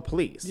he call the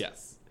police?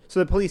 Yes. So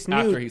the police knew.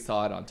 After he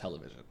saw it on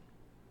television.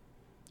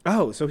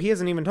 Oh, so he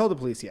hasn't even told the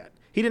police yet.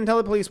 He didn't tell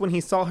the police when he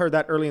saw her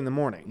that early in the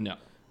morning. No.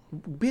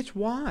 Bitch,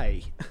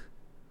 why?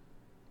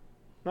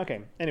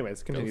 Okay.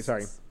 Anyways, continue.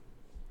 Sorry. Ghosts.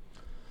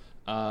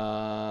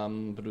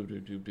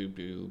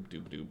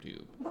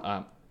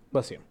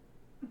 Bless you.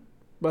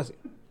 Bless you.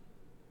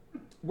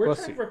 We're Bless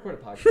trying you. to record a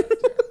podcast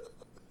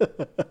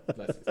here.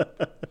 Bless you.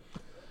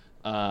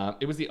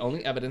 It was the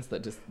only evidence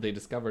that they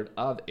discovered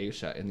of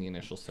Aisha in the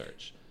initial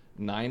search.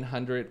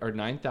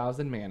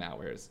 9,000 man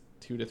hours,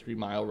 2 to 3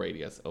 mile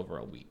radius over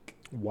a week.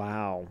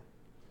 Wow.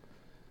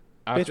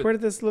 After, Bitch, where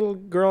did this little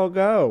girl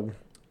go?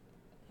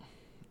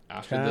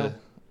 after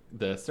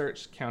the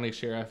search, County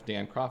Sheriff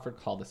Dan Crawford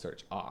called the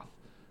search off,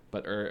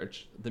 but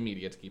urged the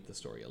media to keep the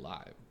story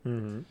alive.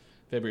 Mm-hmm.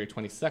 February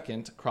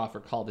 22nd,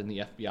 Crawford called in the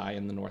FBI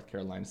and the North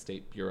Carolina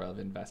State Bureau of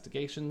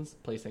Investigations,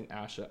 placing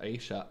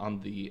Aisha on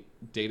the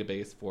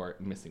database for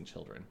missing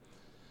children.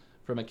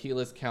 From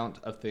Akilah's count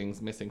of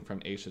things missing from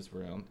Aisha's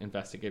room,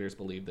 investigators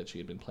believed that she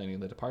had been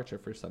planning the departure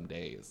for some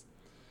days.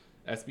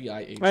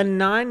 SBI agent... A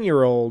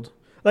 9-year-old.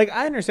 Like,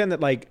 I understand that,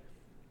 like,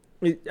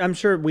 I'm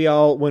sure we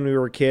all, when we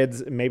were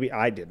kids, maybe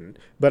I didn't,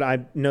 but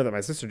I know that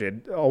my sister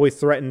did, always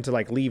threatened to,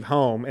 like, leave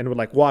home and would,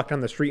 like, walk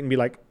down the street and be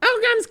like,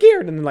 oh, I'm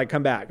scared, and then, like,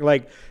 come back.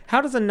 Like,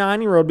 how does a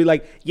 9-year-old be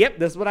like, yep,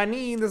 this is what I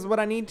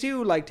need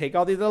too, like, take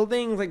all these little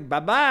things, like,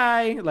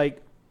 bye-bye,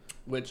 like...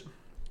 Which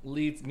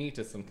leads me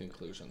to some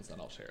conclusions that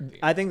I'll share at the end.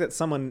 I think that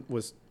someone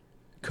was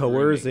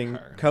coercing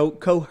her.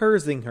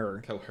 Coercing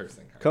her.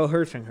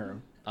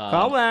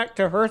 Call back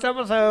to first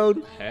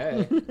episode.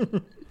 Hey.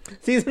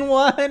 Season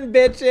 1,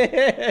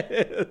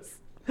 bitches.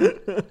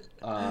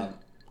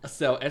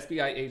 So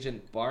SBI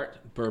agent Bart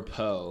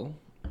Burpo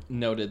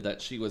noted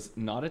that she was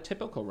not a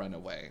typical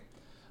runaway.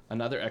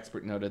 Another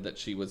expert noted that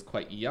she was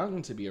quite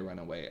young to be a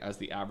runaway, as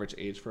the average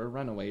age for a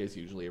runaway is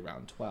usually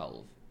around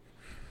 12.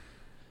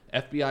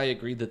 FBI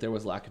agreed that there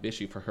was lack of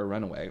issue for her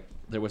runaway.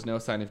 There was no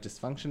sign of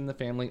dysfunction in the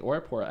family or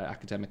poor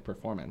academic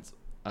performance.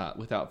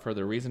 Without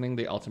further reasoning,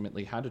 they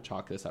ultimately had to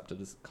chalk this up to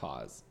this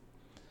cause.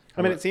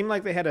 I mean, it seemed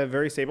like they had a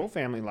very stable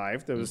family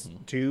life. There was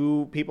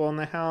 2 people in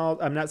the house.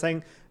 I'm not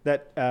saying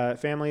that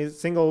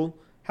single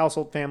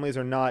household families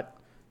are not,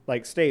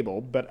 like,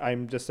 stable, but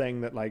I'm just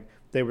saying that, like,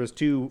 there was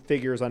 2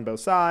 figures on both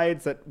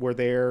sides that were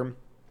there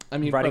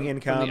providing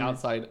income. From the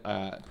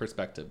outside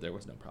perspective, there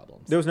was no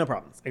problems. There was no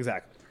problems,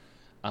 exactly.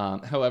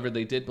 However,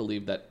 they did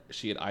believe that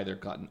she had either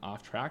gotten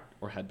off track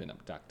or had been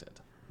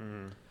abducted.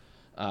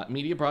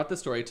 Media brought the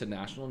story to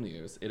national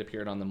news. It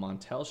appeared on The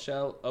Montel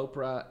Show,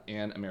 Oprah,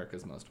 and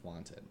America's Most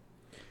Wanted.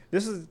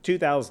 This is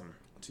 2000.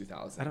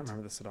 2000. I don't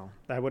remember this at all.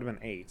 I would have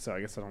been 8, so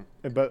I guess I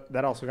don't. But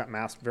that also got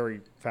masked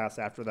very fast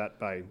after that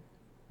by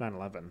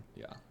 9/11.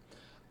 Yeah.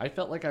 I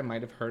felt like I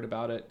might have heard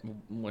about it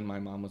when my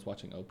mom was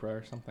watching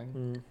Oprah or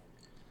something.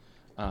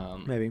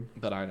 Maybe.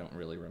 But I don't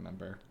really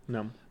remember.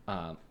 No.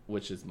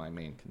 Which is my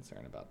main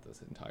concern about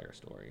this entire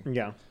story.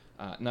 Yeah.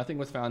 Nothing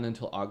was found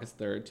until August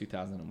 3rd,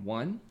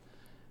 2001.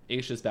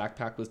 Aisha's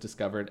backpack was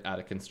discovered at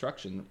a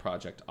construction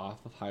project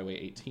off of Highway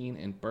 18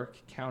 in Burke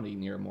County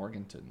near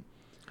Morganton.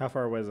 How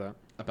far was that?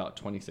 About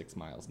 26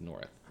 miles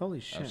north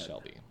Holy shit. of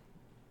Shelby.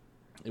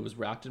 It was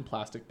wrapped in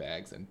plastic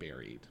bags and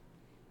buried.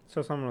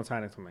 So someone was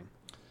hiding something.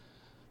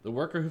 The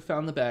worker who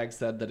found the bag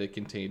said that it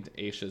contained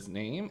Aisha's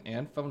name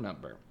and phone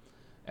number.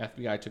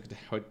 FBI took it to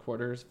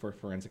headquarters for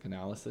forensic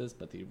analysis,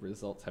 but the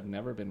results have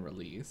never been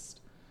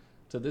released.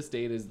 To this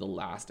date is the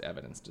last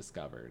evidence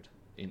discovered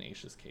in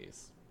Aisha's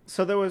case.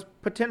 So there was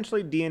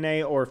potentially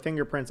DNA or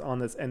fingerprints on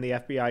this, and the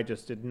FBI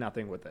just did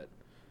nothing with it.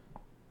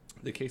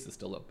 The case is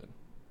still open.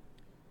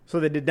 So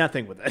they did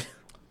nothing with it.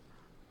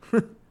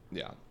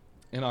 Yeah.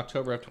 In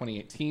October of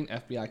 2018,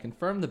 FBI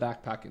confirmed the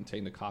backpack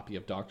contained a copy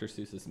of Dr.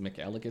 Seuss's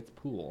McElligot's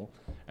Pool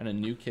and a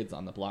New Kids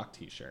on the Block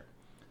t-shirt,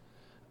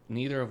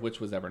 neither of which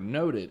was ever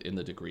noted in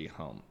the Degree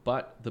home,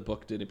 but the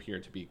book did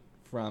appear to be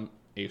from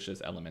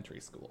Aisha's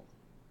elementary school.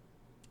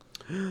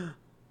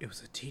 It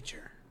was a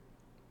teacher.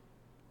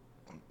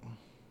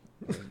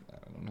 I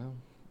don't know.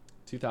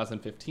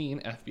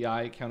 2015,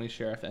 FBI, county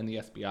sheriff, and the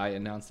SBI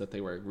announced that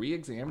they were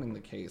re-examining the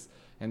case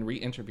and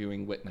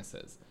re-interviewing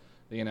witnesses.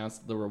 They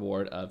announced the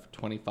reward of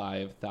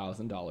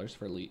 $25,000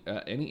 for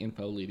any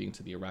info leading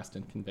to the arrest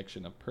and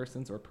conviction of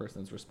persons or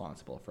persons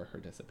responsible for her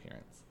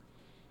disappearance.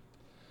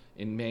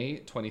 In May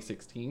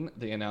 2016,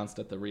 they announced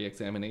that the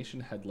re-examination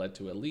had led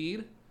to a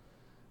lead.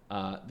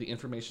 The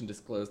information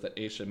disclosed that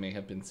Aisha may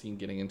have been seen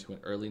getting into an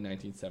early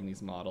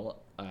 1970s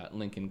model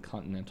Lincoln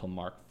Continental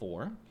Mark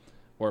IV,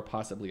 or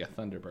possibly a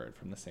Thunderbird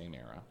from the same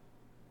era.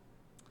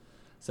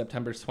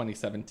 September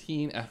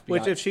 2017, FBI...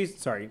 Which, if she's...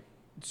 Sorry.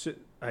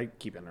 I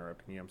keep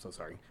interrupting you. I'm so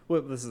sorry.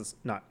 Well, this is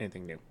not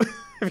anything new.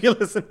 If you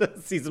listen to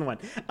season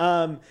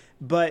 1.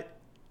 But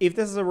if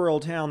this is a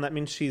rural town, that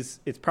means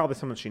it's probably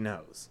someone she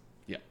knows.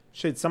 Yeah.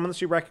 Someone that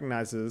she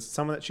recognizes,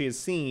 someone that she has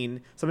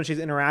seen, someone she's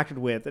interacted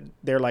with.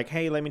 They're like,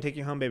 hey, let me take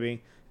you home,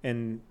 baby.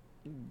 And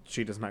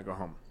she does not go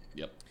home.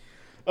 Yep.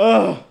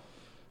 Ugh.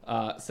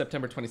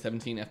 September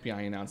 2017,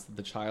 FBI announced that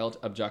the Child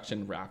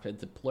Abduction Rapid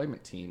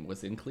Deployment Team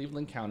was in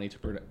Cleveland County to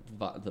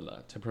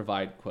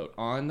provide, quote,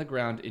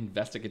 on-the-ground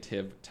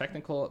investigative,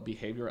 technical,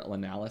 behavioral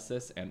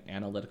analysis, and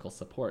analytical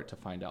support to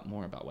find out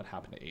more about what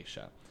happened to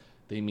Aisha.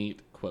 They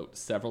meet, quote,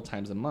 several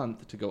times a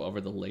month to go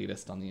over the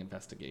latest on the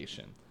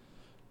investigation.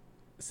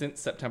 Since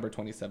September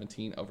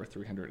 2017, over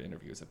 300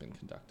 interviews have been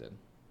conducted.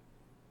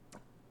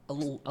 A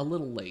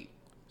little late.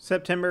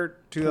 September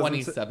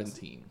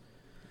 2017.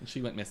 And she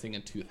went missing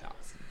in 2000.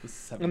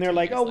 And they're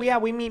like, oh, yeah,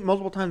 we meet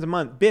multiple times a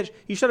month. Bitch,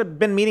 you should have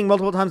been meeting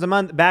multiple times a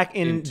month back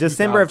in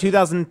December of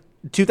 2000.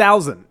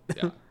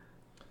 Yeah.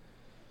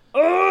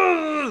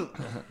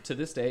 To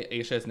this day,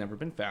 Aisha has never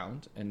been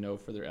found, and no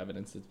further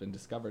evidence has been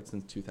discovered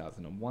since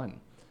 2001.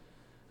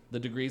 The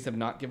Degrees have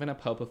not given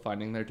up hope of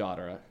finding their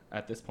daughter.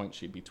 At this point,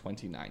 she'd be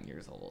 29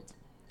 years old.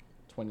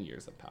 20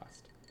 years have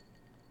passed.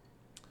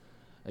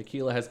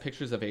 Akilah has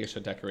pictures of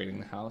Aisha decorating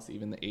the house,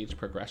 even the age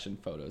progression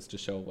photos to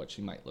show what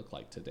she might look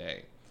like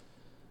today.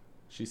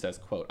 She says,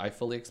 quote, I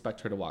fully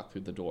expect her to walk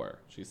through the door,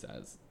 she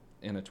says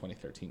in a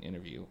 2013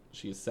 interview.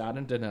 She is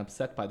saddened and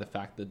upset by the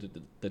fact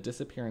that the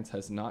disappearance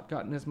has not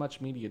gotten as much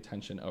media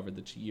attention over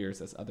the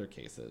years as other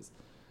cases.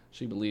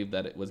 She believed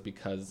that it was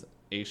because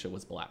Aisha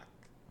was black.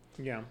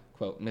 Yeah.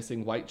 Quote,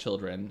 missing white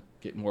children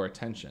get more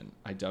attention.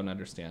 I don't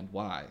understand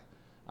why.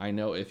 I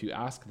know if you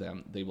ask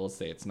them, they will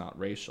say it's not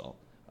racial.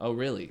 Oh,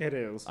 really? It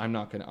is. I'm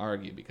not going to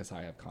argue because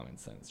I have common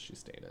sense, she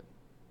stated.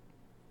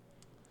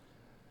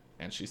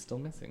 And she's still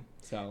missing.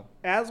 So,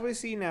 as we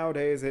see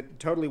nowadays, it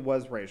totally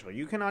was racial.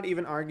 You cannot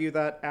even argue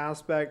that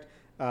aspect.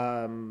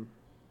 I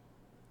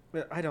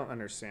don't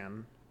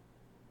understand.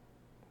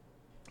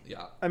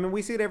 yeah. I mean,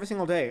 we see it every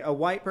single day. A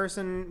white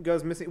person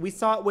goes missing. We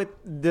saw it with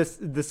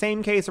the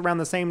same case around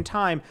the same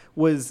time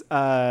was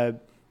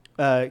Kaylee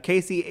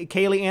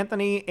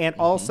Anthony and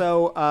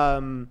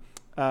also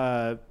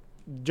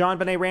John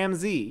Benet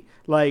Ramsey.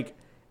 Like,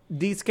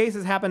 these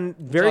cases happen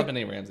very... John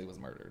Benet Ramsey was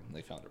murdered.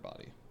 They found her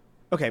body.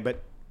 Okay,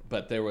 but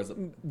there was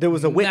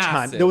a witch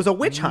hunt. There was a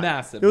witch hunt.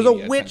 Massive there was a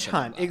media witch attention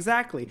hunt. to that.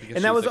 Exactly. Because And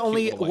she that was was a cute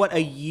only, little what, white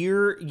a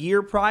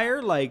year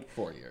prior? Like,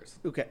 4 years.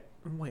 okay.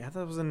 Wait, I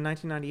thought it was in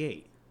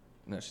 1998.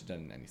 No, she's done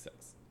in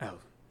 96. Oh,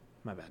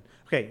 my bad.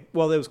 Okay,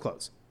 well, it was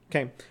close.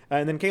 Okay,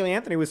 and then Kaylee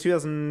Anthony was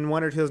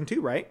 2001 or 2002,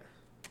 right?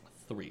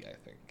 3, I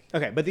think.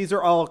 Okay, but these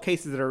are all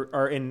cases that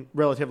are in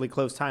relatively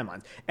close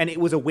timelines. And it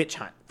was a witch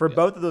hunt. For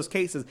both of those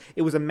cases,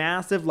 it was a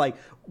massive, like,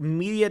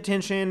 media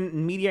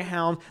attention, media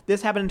hound.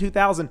 This happened in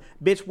 2000.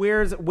 Bitch,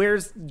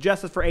 where's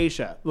justice for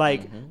Aisha?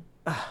 Like,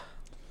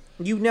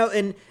 you know,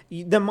 and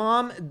the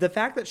mom, the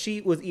fact that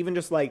she was even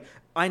just like,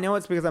 I know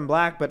it's because I'm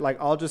black, but, like,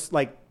 I'll just,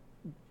 like,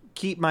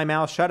 keep my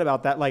mouth shut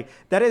about that. Like,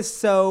 that is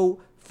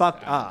so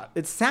fucked up.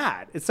 It's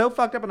sad. It's so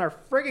fucked up in our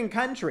friggin'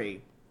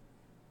 country.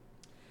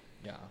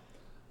 Yeah.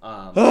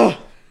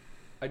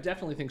 I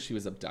definitely think she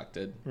was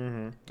abducted.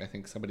 I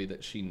think somebody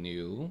that she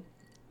knew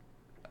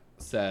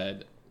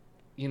said,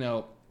 you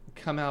know,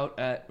 come out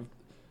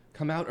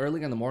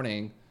early in the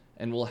morning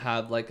and we'll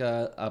have like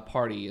a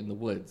party in the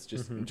woods,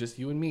 just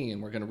you and me,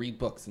 and we're going to read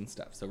books and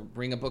stuff. So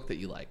bring a book that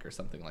you like or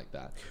something like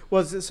that.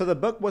 Well, so the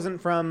book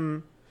wasn't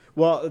from...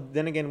 Well,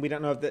 then again, we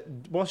don't know if that...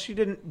 Well, she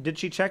didn't... Did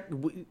she check...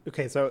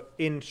 Okay, so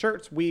in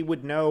shirts, we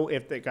would know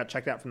if they got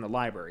checked out from the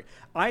library.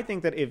 I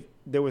think that if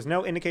there was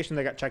no indication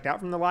they got checked out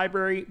from the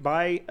library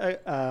by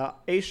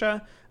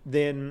Aisha,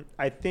 then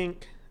I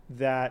think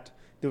that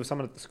there was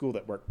someone at the school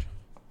that worked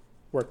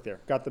worked there.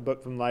 Got the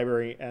book from the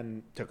library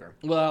and took her.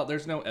 Well,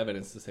 there's no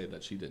evidence to say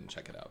that she didn't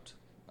check it out.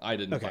 I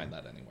didn't Okay. find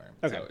that anywhere.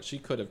 Okay. So she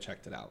could have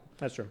checked it out.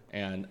 That's true.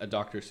 And a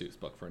Dr. Seuss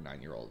book for a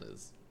 9-year-old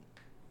is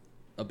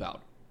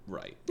about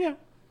right. Yeah.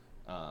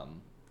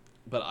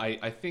 But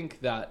I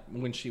think that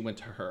when she went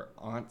to her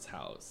aunt's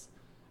house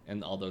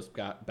and all those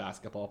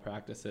basketball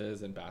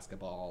practices and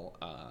basketball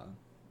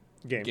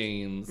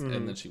games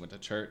and then she went to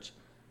church,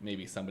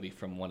 maybe somebody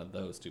from one of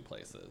those two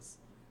places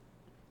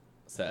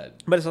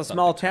said. But it's a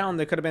small something. town.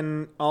 There could have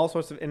been all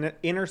sorts of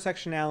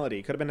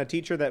intersectionality. Could have been a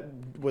teacher that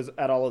was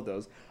at all of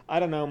those. I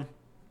don't know.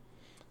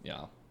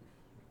 Yeah.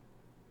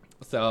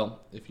 So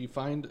if you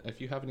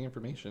have any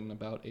information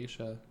about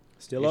Aisha,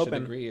 Still Aisha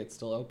open. Degree, it's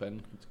still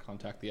open.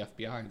 Contact the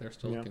FBI. They're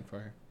still Yeah. looking for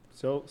her.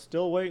 So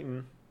still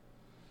waiting.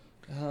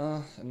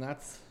 And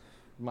that's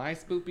my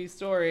spoopy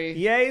story.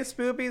 Yay,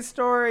 spoopy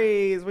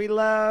stories. We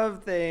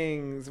love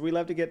things. We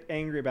love to get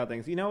angry about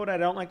things. You know what I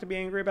don't like to be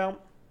angry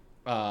about?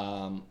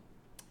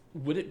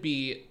 Would it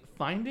be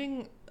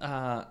finding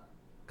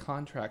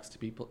contracts to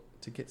people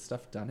to get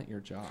stuff done at your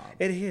job?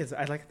 It is.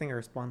 I'd like to thank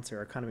our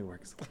sponsor, Economy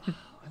Works. I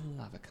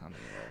love Economy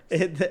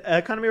Works.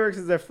 Economy Works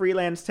is a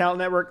freelance talent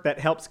network that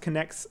helps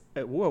connects.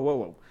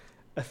 Whoa.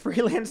 A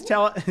freelance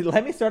talent.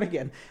 Let me start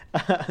again.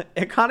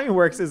 Economy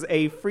Works is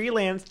a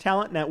freelance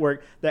talent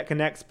network that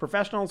connects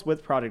professionals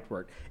with project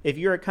work. If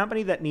you're a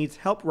company that needs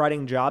help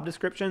writing job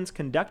descriptions,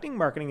 conducting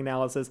marketing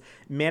analysis,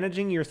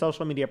 managing your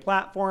social media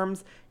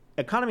platforms,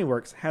 Economy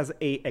Works has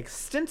a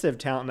extensive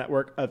talent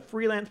network of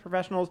freelance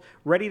professionals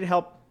ready to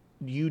help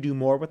you do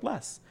more with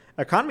less.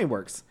 Economy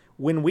Works.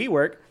 When we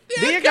work,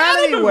 the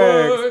economy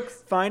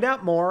works. Find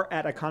out more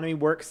at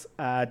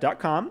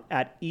economyworks.com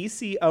at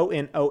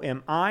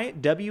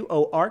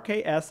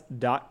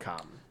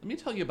economiworks.com. Let me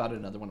tell you about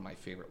another one of my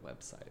favorite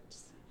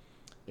websites.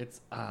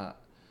 It's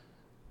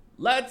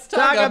Let's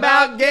Talk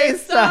about gay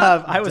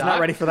stuff. I was not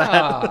ready for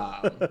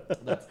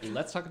that. That's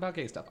Let's Talk About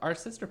Gay Stuff, our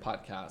sister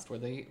podcast where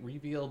they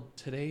revealed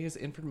today's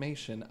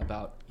information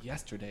about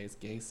yesterday's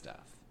gay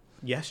stuff.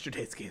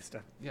 Yesterday's gay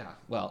stuff. Yeah,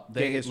 well, Gay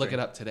they history. look it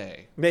up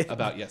today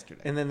about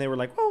yesterday. And then they were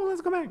like, oh, let's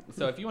go back.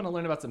 So if you want to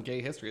learn about some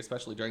gay history,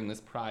 especially during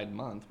this Pride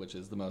Month, which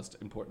is the most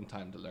important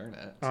time to learn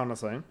it,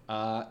 Honestly.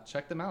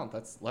 check them out.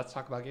 That's Let's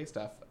Talk About Gay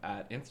Stuff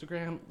at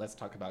Instagram. Let's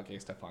Talk About Gay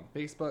Stuff on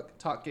Facebook.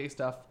 Talk Gay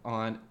Stuff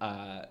on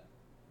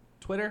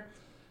Twitter.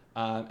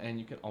 And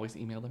you can always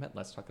email them at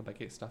let's talk about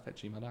gay stuff at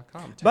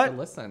gmail.com. Take a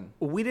listen.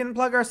 We didn't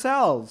plug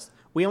ourselves.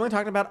 We only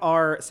talked about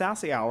our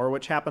Sassy Hour,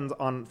 which happens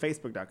on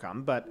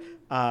Facebook.com. But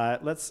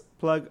let's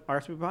plug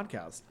our Spoopy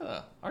Podcast.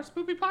 Our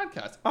Spoopy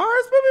Podcast. Our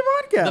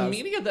Spoopy Podcast. The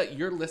media that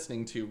you're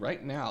listening to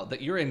right now,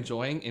 that you're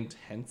enjoying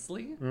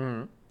intensely,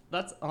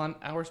 that's on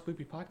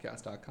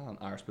ourspoopypodcast.com.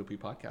 Our Spoopy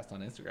Podcast on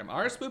Instagram.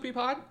 Our Spoopy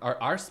Pod,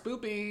 or Our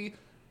Spoopy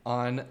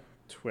on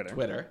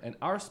Twitter, and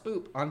Our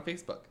Spoop on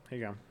Facebook. Here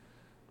you go.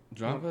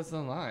 Drop us a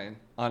line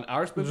on Drop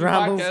us a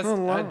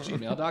ourspoopypodcast line. at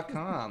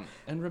gmail.com.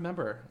 And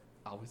remember,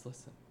 always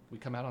listen. We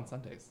come out on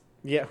Sundays.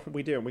 Yeah,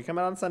 we do. We come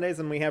out on Sundays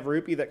and we have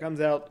Rupee that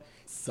comes out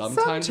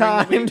Sometime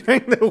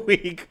during the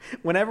week,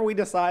 whenever we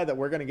decide that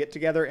we're going to get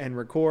together and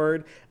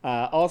record.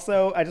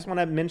 Also, I just want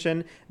to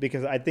mention,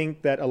 because I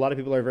think that a lot of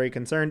people are very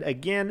concerned.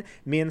 Again,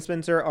 me and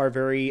Spencer are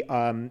very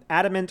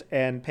adamant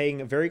and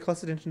paying very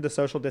close attention to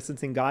social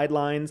distancing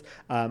guidelines.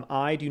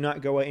 I do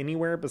not go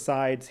anywhere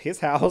besides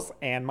his house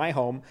and my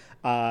home,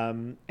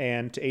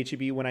 and to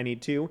HEB when I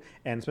need to.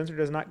 And Spencer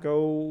does not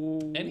go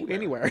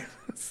anywhere.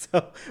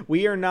 So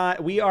we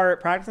are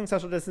practicing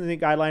social distancing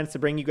guidelines to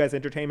bring you guys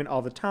entertainment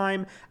all the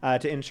time,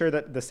 to ensure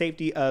that the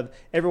safety of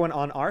everyone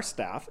on our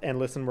staff and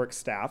ListenWorks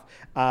staff,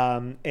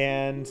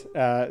 and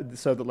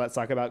so that Let's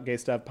Talk About Gay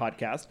Stuff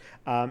podcast,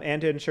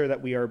 and to ensure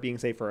that we are being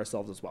safe for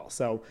ourselves as well.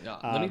 So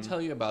let me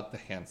tell you about the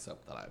hand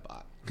soap that I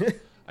bought.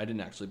 I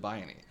didn't actually buy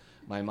any.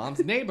 My mom's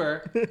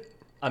neighbor,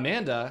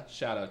 Amanda,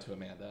 shout out to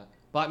Amanda,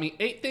 bought me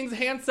 8 things of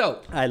hand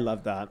soap. I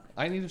love that.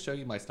 I need to show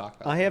you my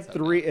stockpile. I have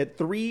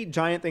three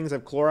giant things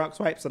of Clorox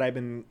wipes that I've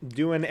been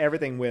doing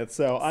everything with,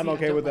 so I'm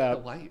okay I don't with like that.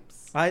 The wipes.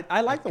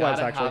 I like the wipes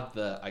actually.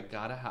 I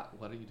gotta have.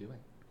 What are you doing?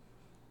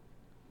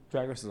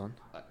 Drag Race is on.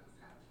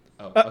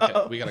 Oh,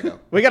 okay. We gotta go.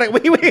 We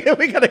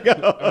gotta go.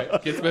 All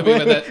right, get moving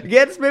with it.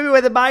 Get moving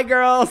with it. Bye,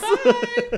 girls. Bye.